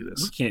can't do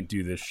this. We can't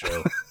do this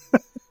show.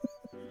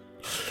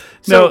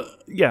 No,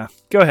 yeah,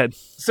 go ahead.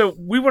 So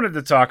we wanted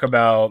to talk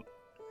about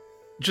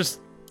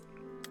just,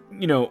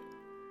 we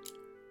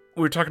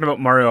were talking about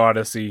Mario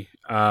Odyssey,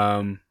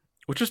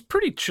 which is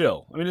pretty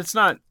chill. I mean, it's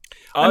not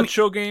a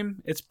chill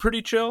game. It's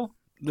pretty chill.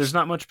 There's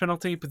not much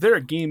penalty, but there are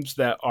games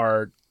that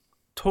are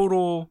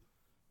total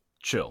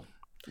chill.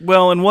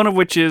 Well, and one of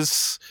which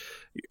is,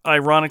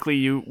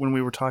 ironically, when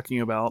we were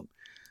talking about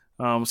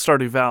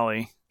Stardew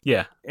Valley.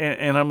 Yeah.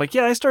 And I'm like,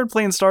 yeah, I started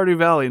playing Stardew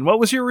Valley. And what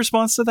was your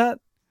response to that?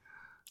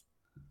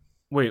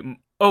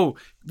 Oh,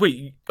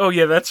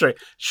 yeah, that's right.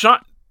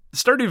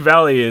 Stardew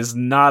Valley is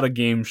not a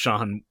game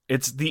Sean.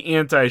 It's the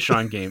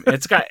anti-Sean game.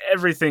 It's got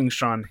everything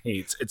Sean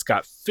hates. It's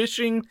got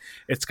fishing.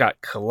 It's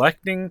got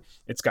collecting.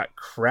 It's got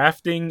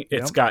crafting.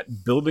 It's got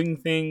building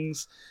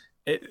things.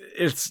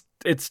 It's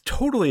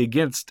totally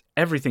against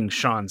everything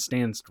Sean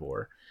stands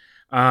for.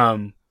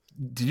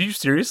 Did you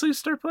seriously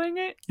start playing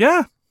it?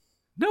 Yeah.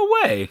 No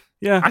way.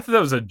 Yeah. I thought that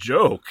was a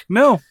joke.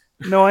 No,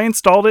 I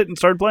installed it and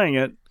started playing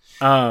it.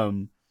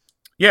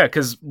 Yeah,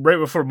 because right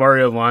before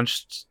Mario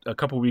launched a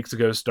couple weeks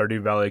ago,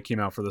 Stardew Valley came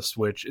out for the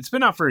Switch. It's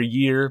been out for a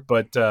year,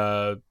 but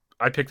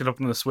I picked it up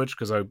on the Switch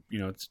because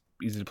it's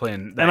easy to play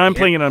in. And I'm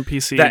playing it on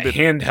PC. That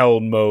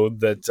handheld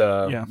mode that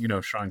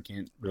Sean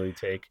can't really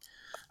take.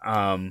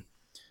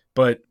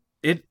 But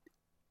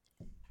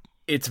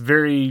it's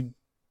very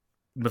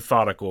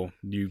methodical.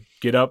 You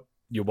get up,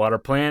 you water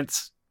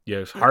plants,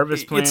 you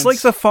harvest plants. It's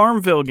like the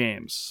Farmville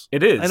games.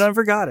 It is. I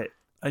never got it.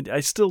 I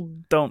still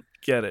don't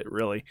get it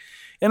really.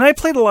 And I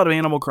played a lot of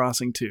Animal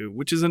Crossing too,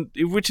 which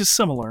is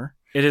similar.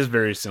 It is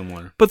very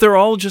similar. But they're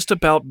all just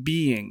about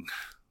being.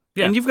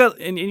 Yeah. And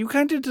you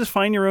kind of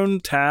define your own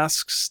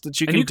tasks that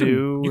you can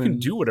do. You can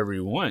do whatever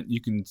you want.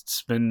 You can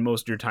spend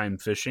most of your time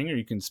fishing, or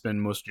you can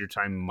spend most of your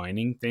time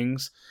mining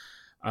things.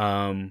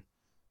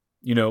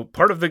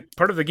 part of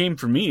the game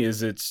for me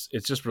is it's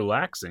just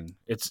relaxing.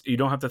 You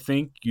don't have to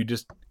think. You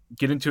just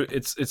get into it.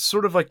 It's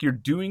sort of like you're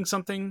doing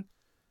something,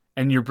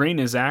 and your brain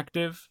is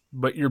active,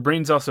 but your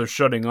brain's also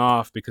shutting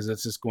off because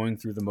it's just going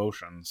through the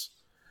motions.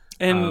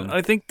 And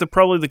I think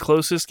probably the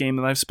closest game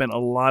that I've spent a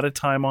lot of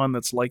time on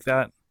that's like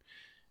that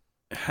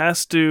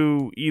has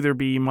to either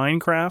be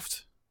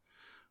Minecraft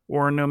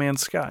or No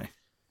Man's Sky.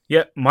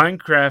 Yeah,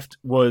 Minecraft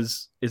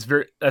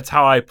that's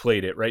how I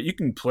played it, right? You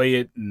can play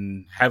it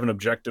and have an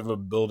objective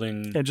of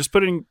building. Yeah, just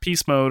put it in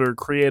peace mode or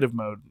creative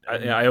mode.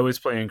 I always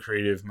play in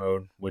creative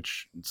mode,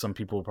 which some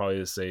people will probably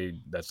just say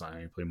that's not how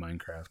you play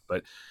Minecraft,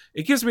 but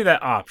it gives me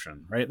that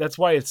option, right? That's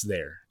why it's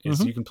there.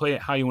 You can play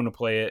it how you want to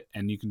play it,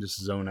 and you can just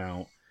zone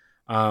out.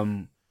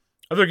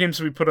 Other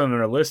games we put on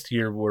our list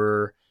here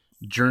were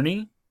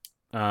Journey.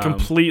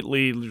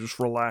 Completely just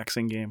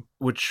relaxing game,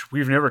 which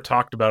we've never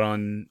talked about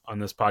on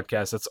this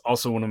podcast. That's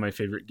also one of my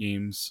favorite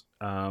games.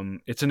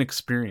 It's an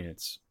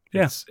experience.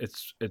 Yeah.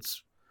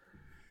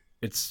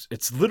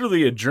 It's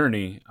literally a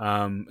journey.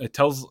 It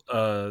tells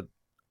a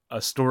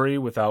story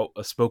without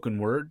a spoken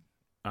word.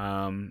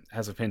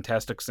 Has a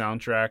fantastic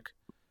soundtrack,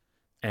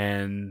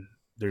 and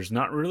there's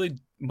not really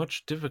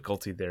much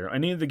difficulty there.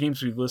 Any of the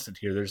games we've listed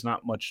here, there's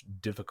not much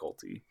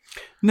difficulty.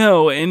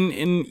 No, and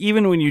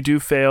even when you do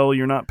fail,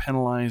 you're not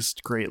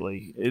penalized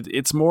greatly.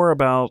 It's more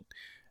about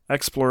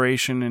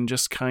exploration and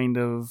just kind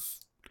of...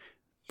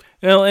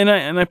 Well,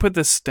 and I put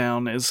this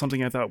down as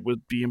something I thought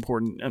would be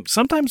important.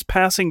 Sometimes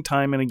passing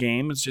time in a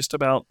game is just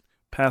about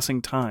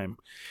passing time.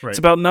 Right. It's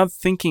about not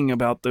thinking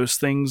about those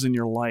things in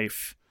your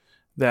life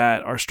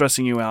that are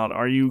stressing you out.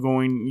 Are you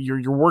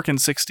you're working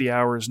 60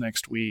 hours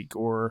next week,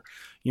 or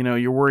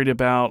you're worried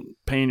about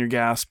paying your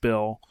gas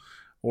bill,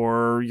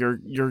 or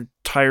your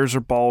tires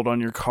are bald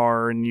on your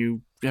car and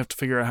you have to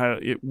figure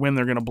out when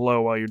they're going to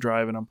blow while you're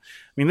driving them.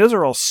 I mean, those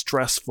are all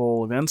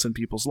stressful events in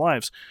people's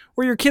lives.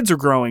 Or your kids are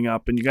growing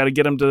up and you got to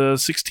get them to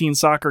 16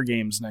 soccer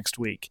games next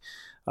week.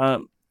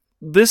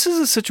 This is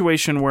a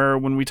situation where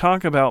when we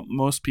talk about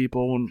most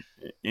people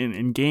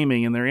in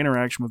gaming and their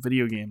interaction with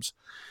video games,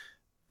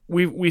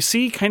 we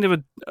see kind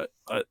of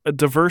a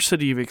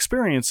diversity of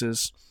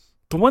experiences.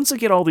 The ones that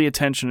get all the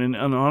attention, and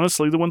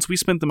honestly, the ones we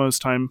spent the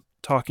most time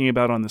talking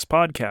about on this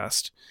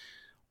podcast,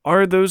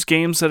 are those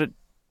games that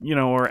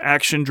are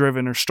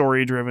action-driven or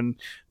story-driven.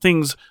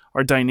 Things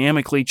are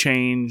dynamically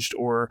changed,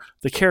 or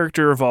the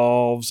character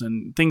evolves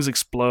and things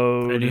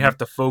explode. And you have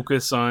to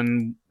focus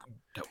on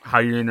how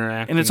you're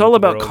interacting. And it's all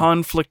about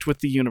conflict with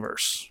the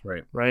universe.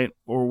 Right?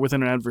 Or with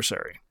an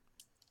adversary.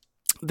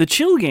 The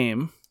chill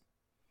game...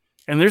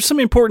 And there's some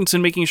importance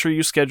in making sure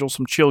you schedule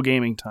some chill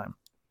gaming time,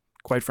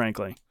 quite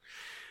frankly.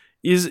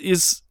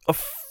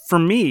 For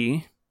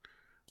me,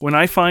 when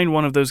I find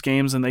one of those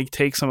games and they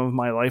take some of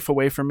my life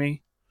away from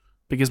me,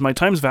 because my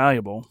time's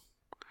valuable,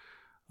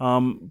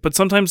 but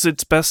sometimes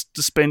it's best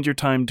to spend your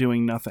time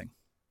doing nothing.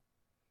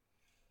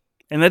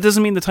 And that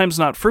doesn't mean the time's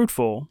not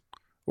fruitful,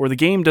 or the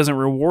game doesn't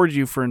reward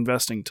you for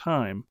investing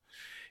time.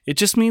 It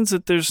just means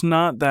that there's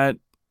not that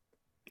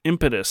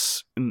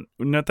impetus, and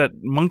not that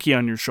monkey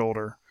on your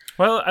shoulder.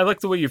 Well, I like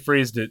the way you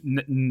phrased it.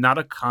 Not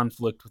a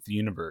conflict with the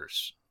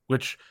universe,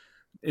 which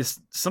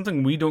is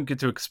something we don't get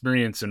to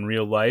experience in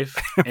real life.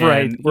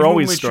 Right. We're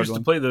always when we struggling. choose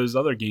to play those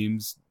other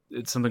games,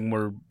 it's something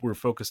we're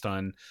focused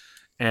on.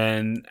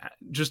 And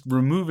just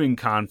removing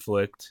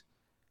conflict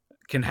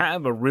can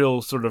have a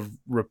real sort of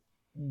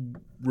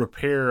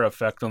repair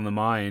effect on the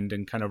mind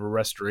and kind of a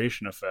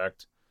restoration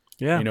effect.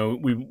 Yeah.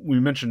 We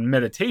mentioned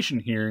meditation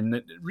here, and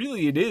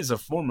it is a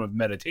form of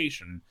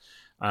meditation.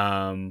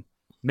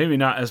 Maybe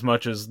not as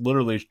much as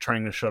literally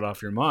trying to shut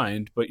off your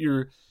mind, but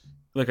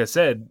like I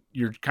said,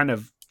 you're kind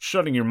of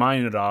shutting your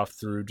mind off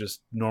through just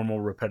normal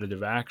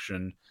repetitive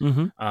action.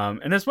 Mm-hmm.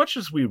 And as much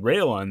as we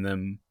rail on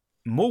them,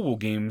 mobile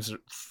games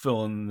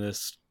fill in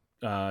this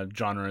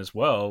genre as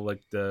well,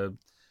 like the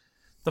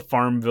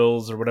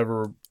Farmvilles or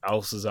whatever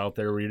else is out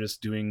there where you're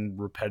just doing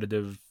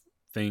repetitive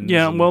things.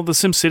 Yeah, well, the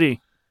SimCity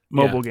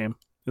mobile game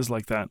is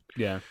like that.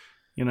 Yeah.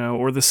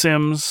 Or The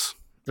Sims.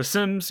 The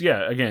Sims,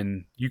 yeah,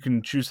 again, you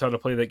can choose how to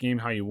play that game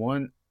how you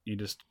want. You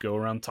just go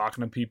around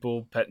talking to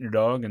people, petting your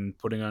dog, and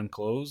putting on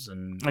clothes.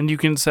 And you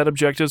can set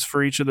objectives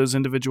for each of those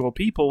individual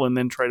people and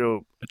then try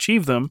to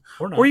achieve them.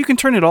 Or you can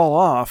turn it all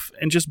off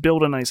and just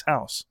build a nice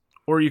house.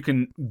 Or you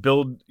can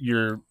build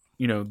your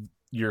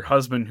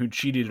husband who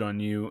cheated on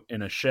you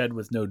in a shed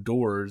with no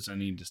doors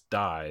and he just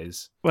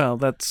dies. Well,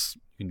 that's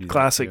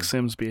classic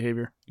Sims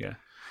behavior. Yeah.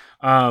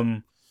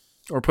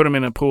 Or put him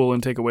in a pool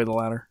and take away the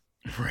ladder.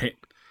 Right.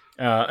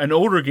 An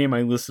older game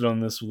I listed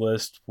on this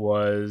list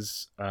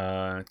was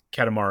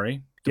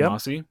Katamari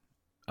Damacy.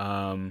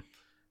 If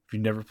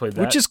you've never played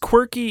that, which is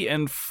quirky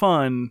and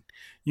fun,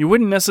 you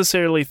wouldn't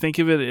necessarily think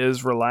of it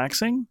as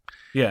relaxing.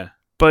 Yeah.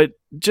 But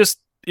just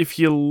if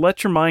you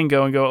let your mind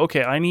go and go,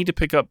 okay, I need to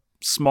pick up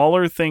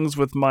smaller things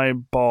with my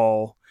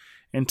ball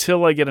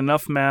until I get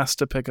enough mass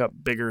to pick up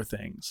bigger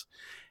things.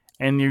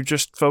 And you're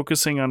just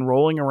focusing on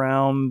rolling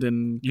around,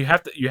 and you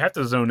have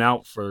to zone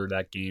out for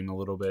that game a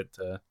little bit.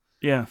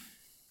 Yeah.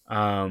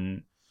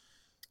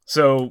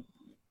 So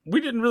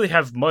we didn't really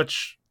have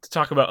much to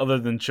talk about other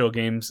than chill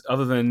games,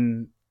 other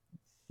than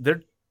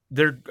they're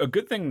a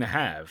good thing to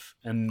have,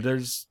 and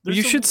there's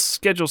you should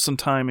schedule some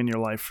time in your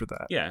life for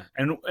that. Yeah,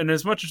 and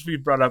as much as we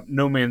brought up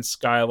No Man's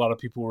Sky, a lot of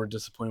people were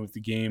disappointed with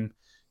the game.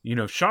 You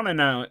know, Sean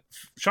and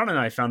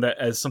I found that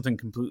as something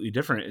completely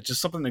different. It's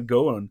just something to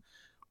go and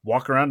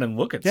walk around and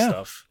look at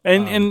stuff.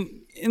 And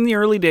in the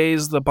early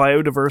days, the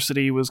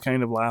biodiversity was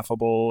kind of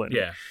laughable, and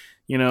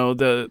you know,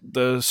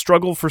 the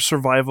struggle for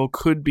survival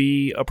could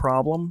be a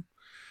problem.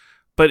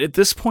 But at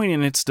this point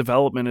in its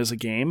development as a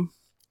game,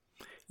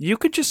 you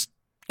could just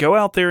go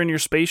out there in your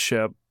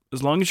spaceship,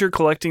 as long as you're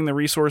collecting the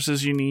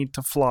resources you need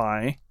to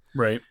fly,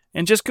 right,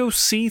 and just go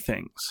see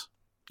things.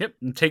 Yep,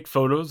 and take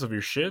photos of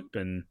your ship,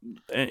 and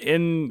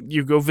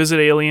you go visit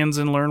aliens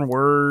and learn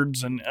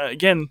words. And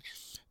again,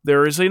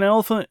 there is an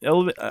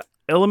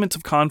element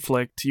of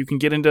conflict. You can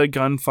get into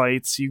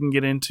gunfights. You can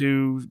get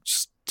into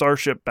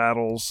starship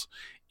battles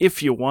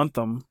if you want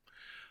them.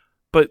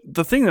 But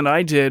the thing that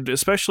I did,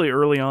 especially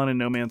early on in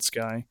No Man's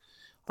Sky,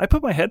 I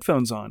put my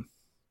headphones on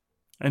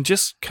and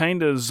just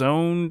kind of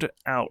zoned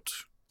out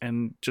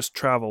and just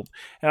traveled.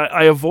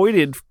 I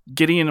avoided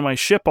getting into my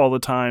ship all the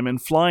time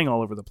and flying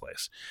all over the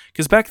place.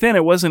 Because back then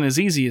it wasn't as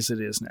easy as it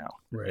is now.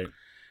 Right.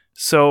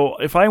 So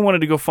if I wanted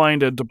to go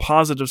find a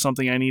deposit of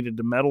something I needed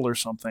to metal or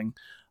something,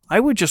 I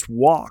would just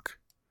walk.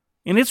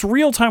 And it's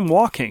real-time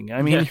walking.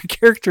 I mean, your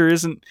character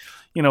isn't,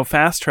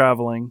 fast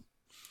traveling.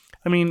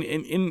 I mean,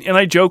 and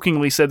I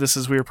jokingly said this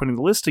as we were putting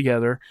the list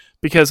together,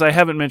 because I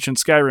haven't mentioned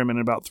Skyrim in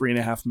about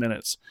 3.5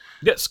 minutes.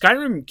 Yeah,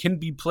 Skyrim can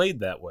be played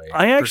that way.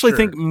 I actually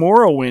think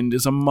Morrowind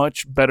is a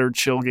much better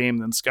chill game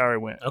than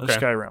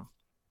Skyrim.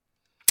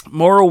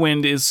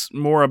 Morrowind is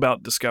more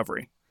about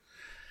discovery.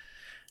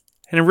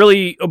 And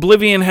really,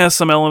 Oblivion has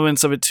some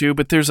elements of it too,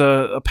 but there's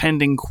a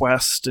pending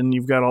quest, and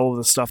you've got all of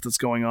the stuff that's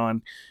going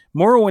on.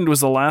 Morrowind was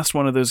the last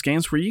one of those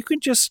games where you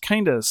could just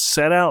kind of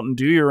set out and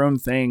do your own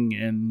thing,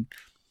 and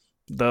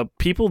the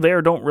people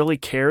there don't really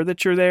care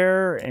that you're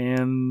there,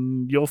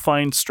 and you'll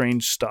find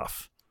strange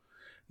stuff.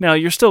 Now,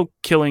 you're still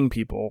killing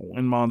people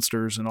and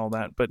monsters and all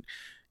that, but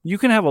you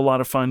can have a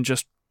lot of fun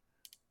just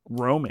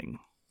roaming.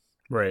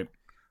 Right.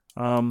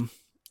 And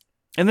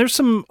there's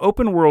some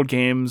open world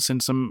games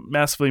and some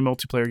massively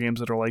multiplayer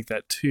games that are like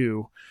that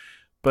too.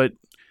 But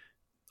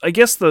I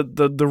guess the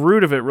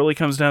root of it really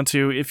comes down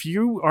to, if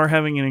you are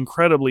having an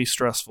incredibly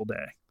stressful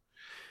day,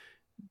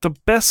 the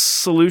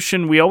best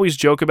solution we always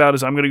joke about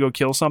is, I'm going to go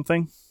kill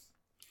something.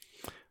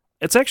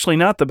 It's actually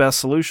not the best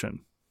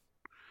solution.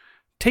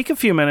 Take a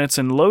few minutes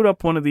and load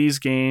up one of these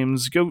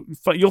games.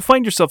 You'll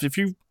find yourself, if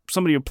you're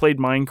somebody who played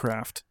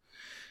Minecraft,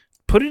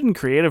 put it in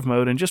creative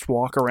mode and just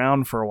walk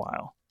around for a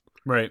while.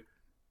 Right.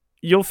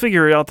 You'll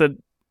figure out that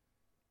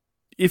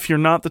if you're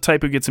not the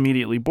type who gets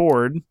immediately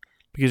bored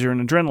because you're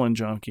an adrenaline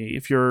junkie,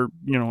 if you're,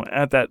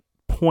 at that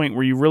point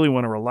where you really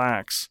want to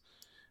relax,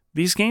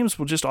 these games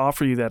will just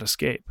offer you that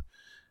escape.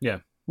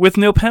 Yeah. With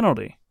no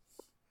penalty.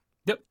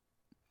 Yep.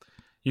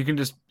 You can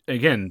just,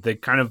 again, they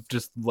kind of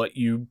just let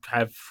you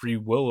have free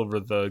will over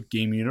the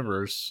game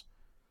universe.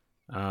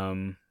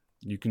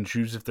 You can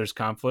choose if there's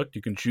conflict.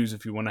 You can choose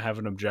if you want to have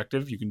an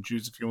objective. You can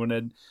choose if you want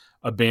to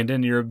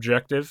abandon your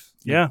objective.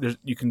 Yeah.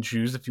 You can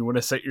choose if you want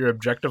to set your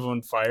objective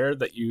on fire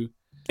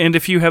And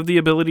if you have the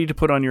ability to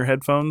put on your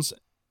headphones,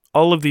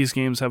 all of these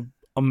games have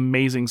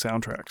amazing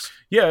soundtracks.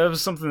 Yeah, that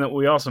was something that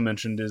we also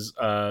mentioned is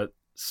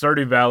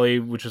Stardew Valley,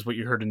 which is what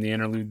you heard in the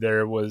interlude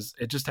there,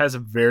 it just has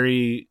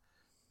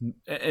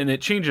and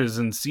it changes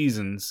in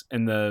seasons,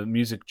 and the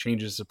music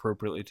changes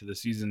appropriately to the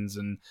seasons.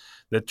 And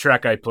the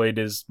track I played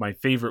is my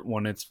favorite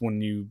one. It's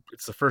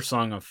it's the first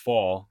song of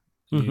fall.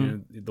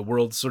 Mm-hmm. The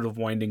world's sort of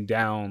winding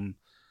down.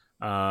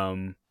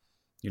 The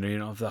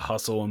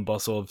hustle and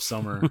bustle of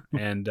summer,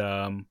 and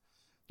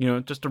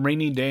just a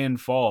rainy day in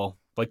fall,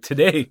 like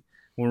today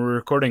when we're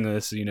recording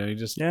this.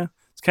 It's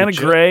kind of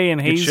gray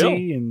and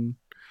hazy, and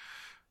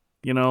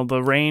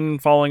the rain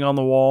falling on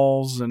the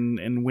walls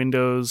and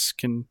windows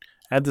can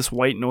add this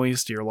white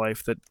noise to your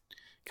life that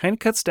kind of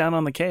cuts down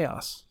on the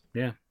chaos.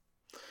 Yeah.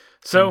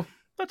 So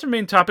that's our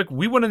main topic.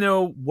 We want to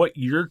know what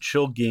your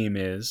chill game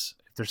is.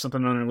 If there's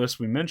something on our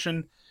list we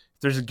mentioned,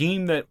 if there's a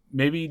game that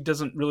maybe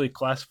doesn't really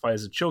classify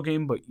as a chill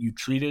game, but you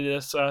treat it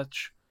as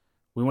such,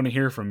 we want to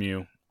hear from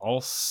you.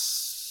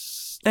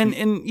 And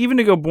even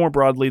to go more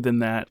broadly than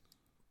that,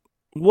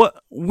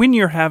 when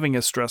you're having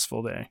a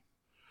stressful day,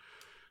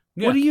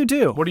 what do you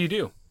do? What do you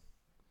do?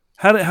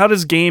 How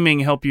does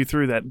gaming help you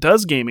through that?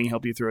 Does gaming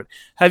help you through it?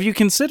 Have you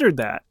considered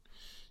that?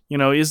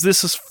 Is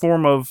this a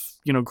form of,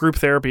 group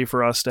therapy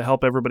for us to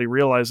help everybody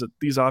realize that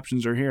these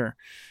options are here?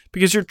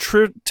 Because your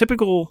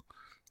typical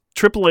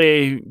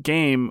AAA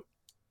game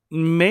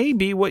may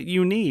be what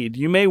you need.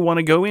 You may want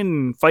to go in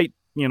and fight,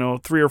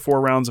 3 or 4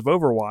 rounds of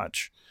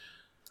Overwatch.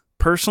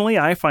 Personally,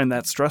 I find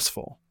that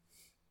stressful.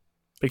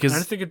 Because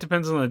I think it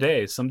depends on the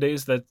day. Some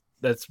days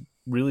that's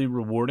really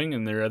rewarding,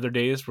 and there are other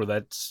days where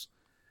that's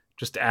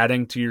just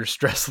adding to your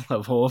stress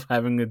level of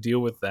having to deal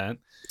with that.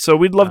 So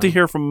we'd love to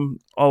hear from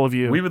all of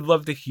you. We would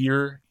love to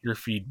hear your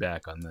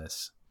feedback on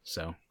this.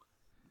 So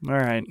All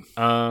right.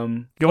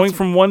 Going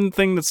from one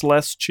thing that's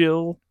less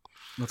chill,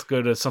 let's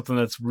go to something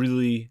that's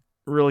really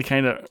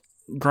kind of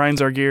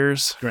grinds our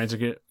gears.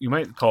 You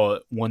might call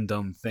it one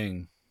dumb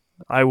thing.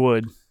 I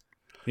would.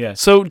 Yeah.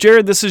 So,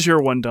 Jared, this is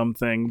your one dumb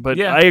thing, but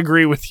yeah. I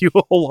agree with you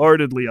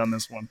wholeheartedly on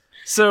this one.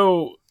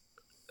 So,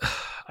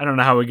 I don't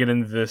know how we get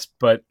into this,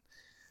 but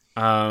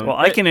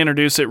I can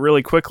introduce it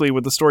really quickly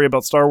with the story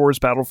about Star Wars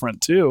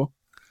Battlefront 2.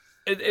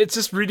 It's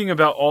just reading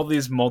about all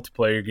these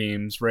multiplayer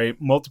games, right?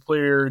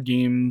 Multiplayer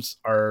games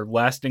are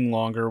lasting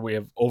longer. We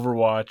have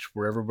Overwatch,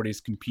 where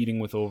everybody's competing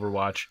with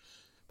Overwatch.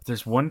 But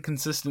there's one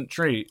consistent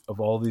trait of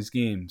all these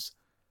games.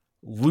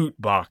 Loot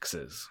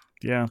boxes.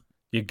 Yeah.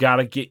 You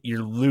gotta get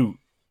your loot.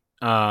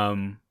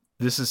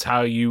 This is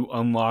how you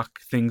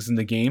unlock things in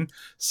the game.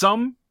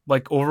 Some,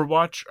 like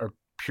Overwatch, are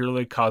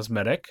purely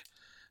cosmetic.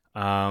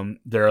 There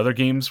are other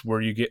games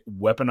where you get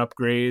weapon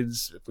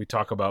upgrades. If we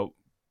talk about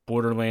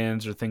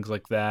Borderlands or things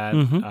like that,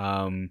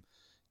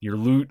 your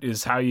loot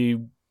is how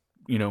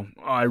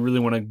I really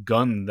want a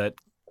gun that.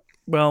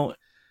 Well,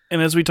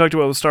 and as we talked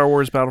about with Star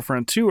Wars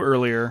Battlefront 2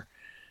 earlier,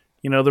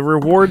 the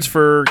rewards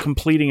for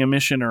completing a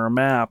mission or a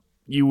map,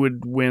 you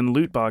would win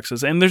loot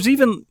boxes, and there's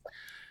even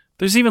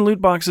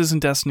loot boxes in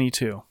Destiny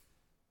 2.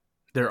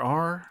 There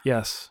are?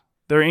 Yes,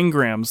 they're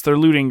engrams. They're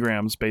loot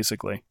engrams,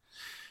 basically.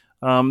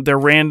 They're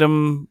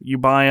random. You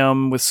buy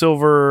them with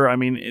silver. I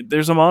mean,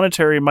 there's a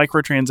monetary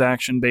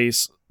microtransaction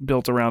base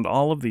built around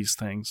all of these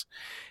things.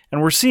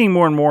 And we're seeing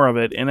more and more of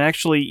it. And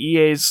actually,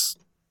 EA's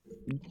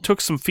took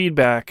some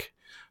feedback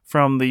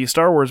from the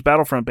Star Wars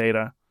Battlefront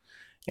beta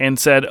and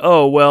said,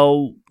 oh,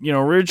 well,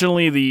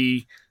 originally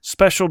the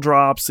special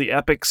drops, the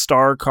epic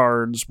star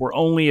cards, were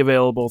only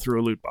available through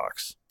a loot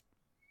box.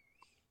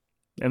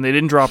 And they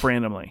didn't drop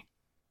randomly.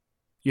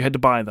 You had to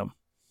buy them.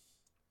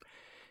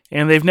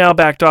 And they've now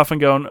backed off and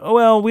gone, oh,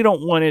 well, we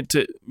don't want it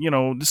to,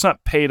 it's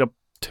not pay to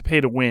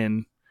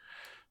win.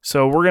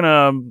 So we're going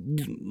to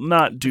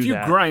not do that. If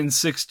you grind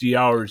 60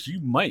 hours, you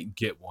might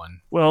get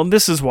one. Well,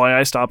 this is why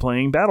I stopped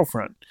playing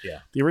Battlefront,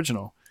 the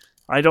original.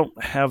 I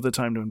don't have the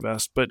time to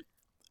invest. But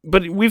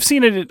we've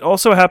seen it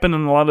also happen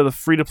in a lot of the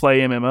free-to-play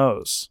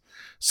MMOs.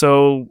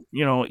 So,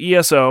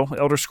 ESO,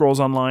 Elder Scrolls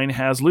Online,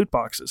 has loot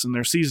boxes, and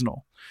they're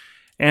seasonal.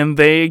 And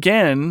they,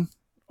 again,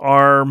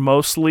 are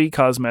mostly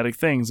cosmetic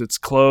things. It's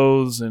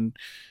clothes and,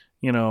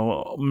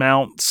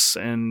 mounts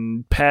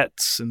and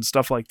pets and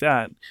stuff like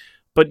that.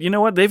 But you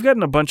know what? They've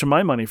gotten a bunch of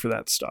my money for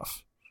that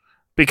stuff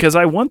because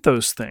I want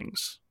those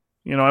things.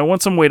 I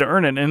want some way to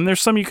earn it. And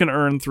there's some you can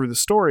earn through the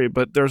story,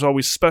 but there's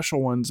always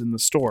special ones in the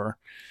store.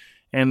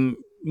 And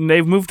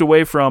they've moved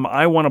away from,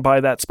 I want to buy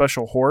that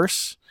special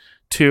horse,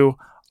 to,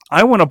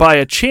 I want to buy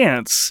a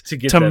chance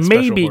to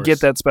maybe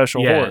get that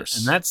special horse.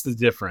 And that's the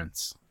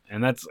difference.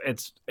 And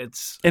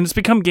it's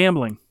become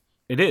gambling.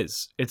 It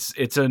is.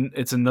 It's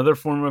another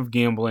form of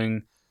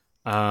gambling,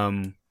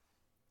 and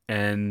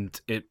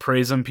it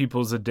preys on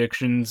people's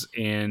addictions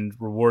and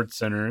reward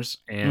centers.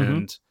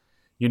 And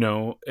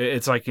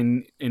it's like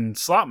in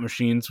slot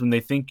machines, when they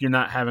think you're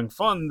not having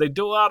fun, they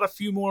dole out a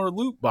few more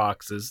loot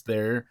boxes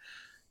there,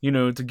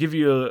 to give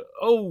you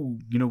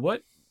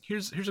what?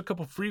 Here's a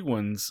couple free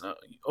ones.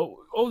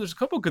 There's a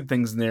couple good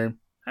things in there.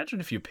 Imagine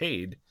if you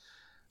paid.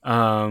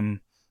 And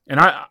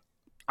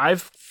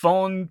I've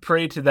fallen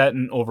prey to that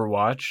in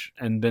Overwatch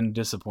and been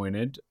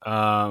disappointed.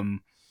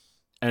 And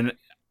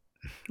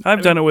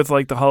I've done it with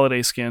like the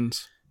holiday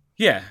skins.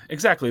 Yeah,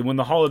 exactly. When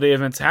the holiday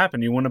events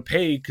happen, you want to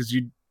pay because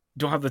you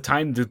don't have the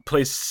time to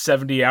play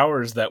 70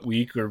 hours that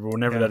week or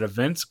whenever that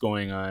event's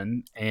going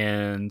on.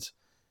 And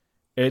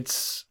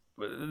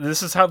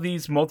this is how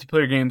these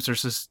multiplayer games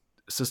are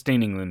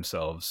sustaining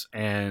themselves.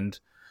 And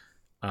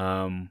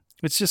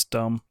it's just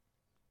dumb.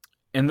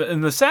 And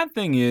the sad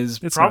thing is,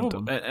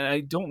 probably, I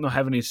don't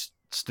have any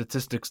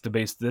statistics to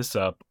base this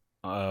up,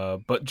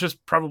 but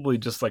probably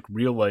like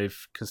real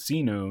life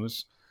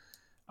casinos.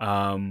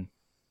 You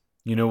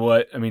know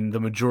what? I mean,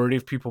 the majority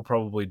of people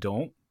probably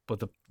don't,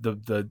 but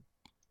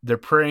they're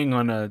preying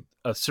on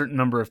a certain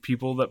number of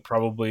people that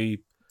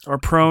probably are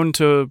prone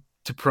to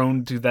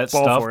that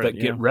stuff that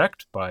get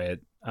wrecked by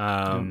it.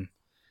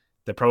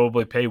 They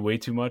probably pay way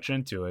too much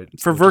into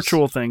it for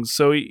virtual things.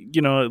 So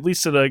at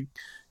least at a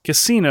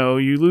casino,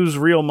 you lose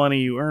real money,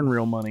 you earn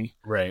real money.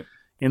 Right.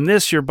 In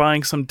this, you're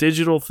buying some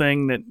digital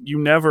thing that you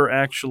never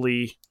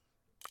actually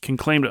can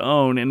claim to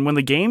own, and when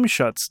the game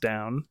shuts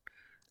down,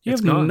 you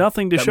have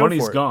nothing to show for it. That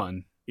money's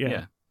gone.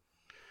 Yeah.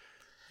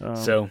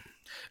 So,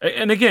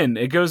 and again,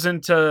 it goes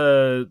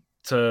into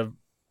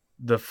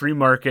the free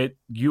market.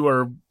 You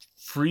are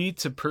free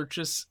to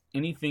purchase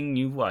anything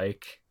you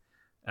like.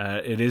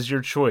 It is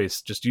your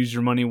choice. Just use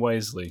your money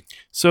wisely.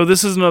 So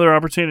this is another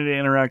opportunity to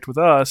interact with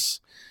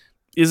us.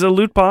 Is a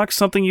loot box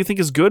something you think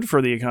is good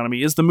for the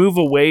economy? Is the move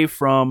away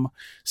from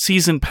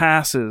season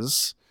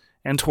passes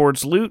and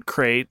towards loot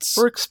crates?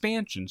 Or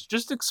expansions.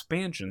 Just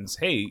expansions.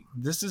 Hey,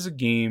 this is a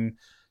game.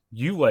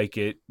 You like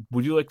it.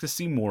 Would you like to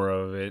see more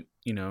of it?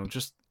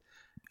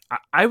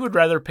 I would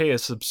rather pay a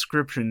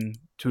subscription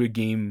to a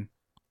game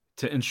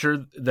to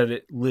ensure that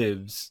it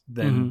lives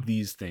than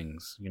these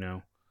things,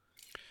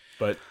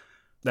 But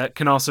that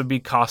can also be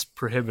cost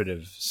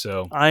prohibitive.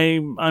 So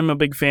I'm a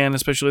big fan,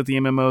 especially with the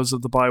MMOs,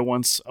 of the buy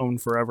once, own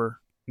forever.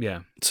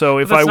 yeah. So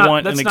if I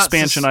want an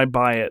expansion, I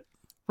buy it.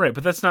 Right,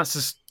 but that's not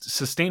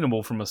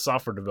sustainable from a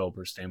software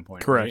developer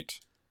standpoint. Correct.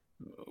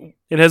 Right?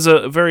 It has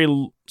a very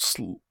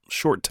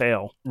short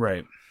tail.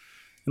 Right.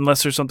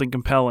 Unless there's something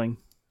compelling.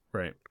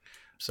 Right.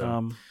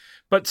 So,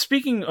 but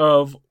speaking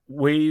of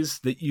ways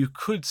that you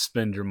could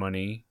spend your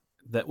money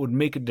that would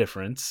make a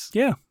difference.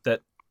 Yeah.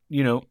 That,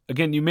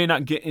 again, you may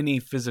not get any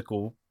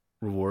physical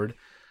reward.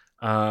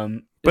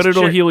 But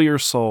it'll heal your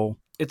soul.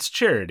 It's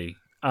charity.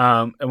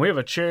 And we have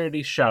a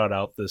charity shout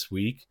out this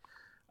week.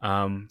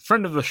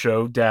 Friend of the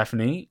show,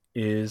 Daphne,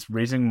 is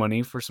raising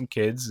money for some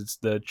kids. It's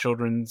the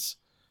Children's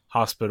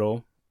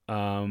Hospital.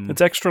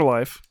 It's Extra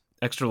Life.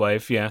 Extra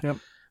Life, yeah.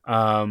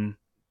 Yep.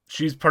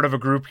 She's part of a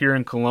group here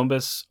in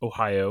Columbus,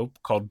 Ohio,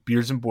 called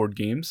Beers and Board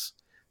Games.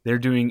 They're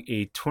doing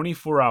a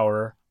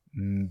 24-hour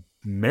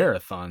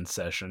marathon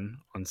session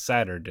on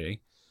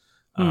Saturday.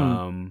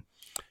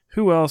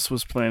 Who else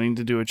was planning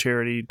to do a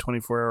charity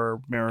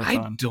 24-hour marathon?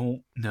 I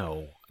don't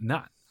know.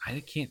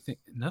 I can't think.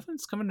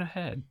 Nothing's coming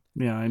ahead.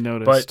 Yeah, I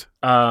noticed.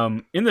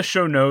 But in the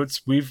show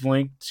notes, we've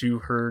linked to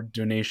her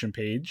donation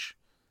page.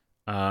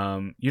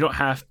 You don't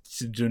have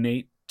to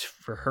donate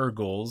for her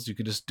goals. You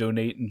can just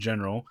donate in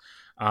general.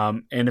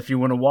 And if you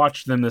want to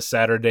watch them this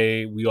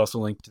Saturday, we also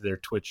link to their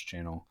Twitch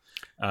channel.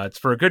 It's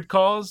for a good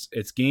cause.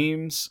 It's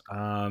games.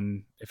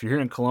 If you're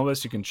here in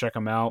Columbus, you can check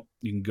them out.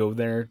 You can go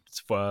there. It's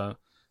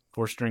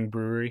Four String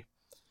Brewery.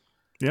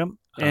 Yep.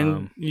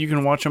 And you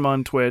can watch them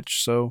on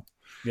Twitch. So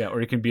yeah,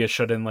 or you can be a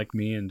shut-in like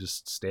me and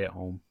just stay at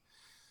home.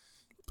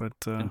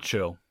 And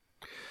chill.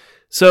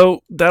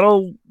 So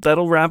that'll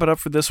wrap it up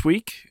for this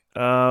week.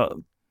 We're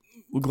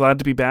glad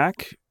to be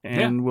back,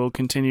 and we'll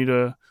continue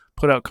to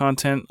put out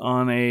content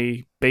on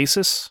a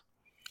basis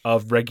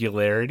of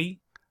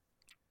regularity.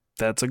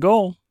 That's a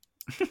goal.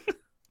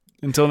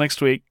 Until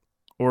next week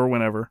or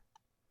whenever.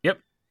 Yep.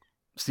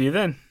 See you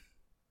then.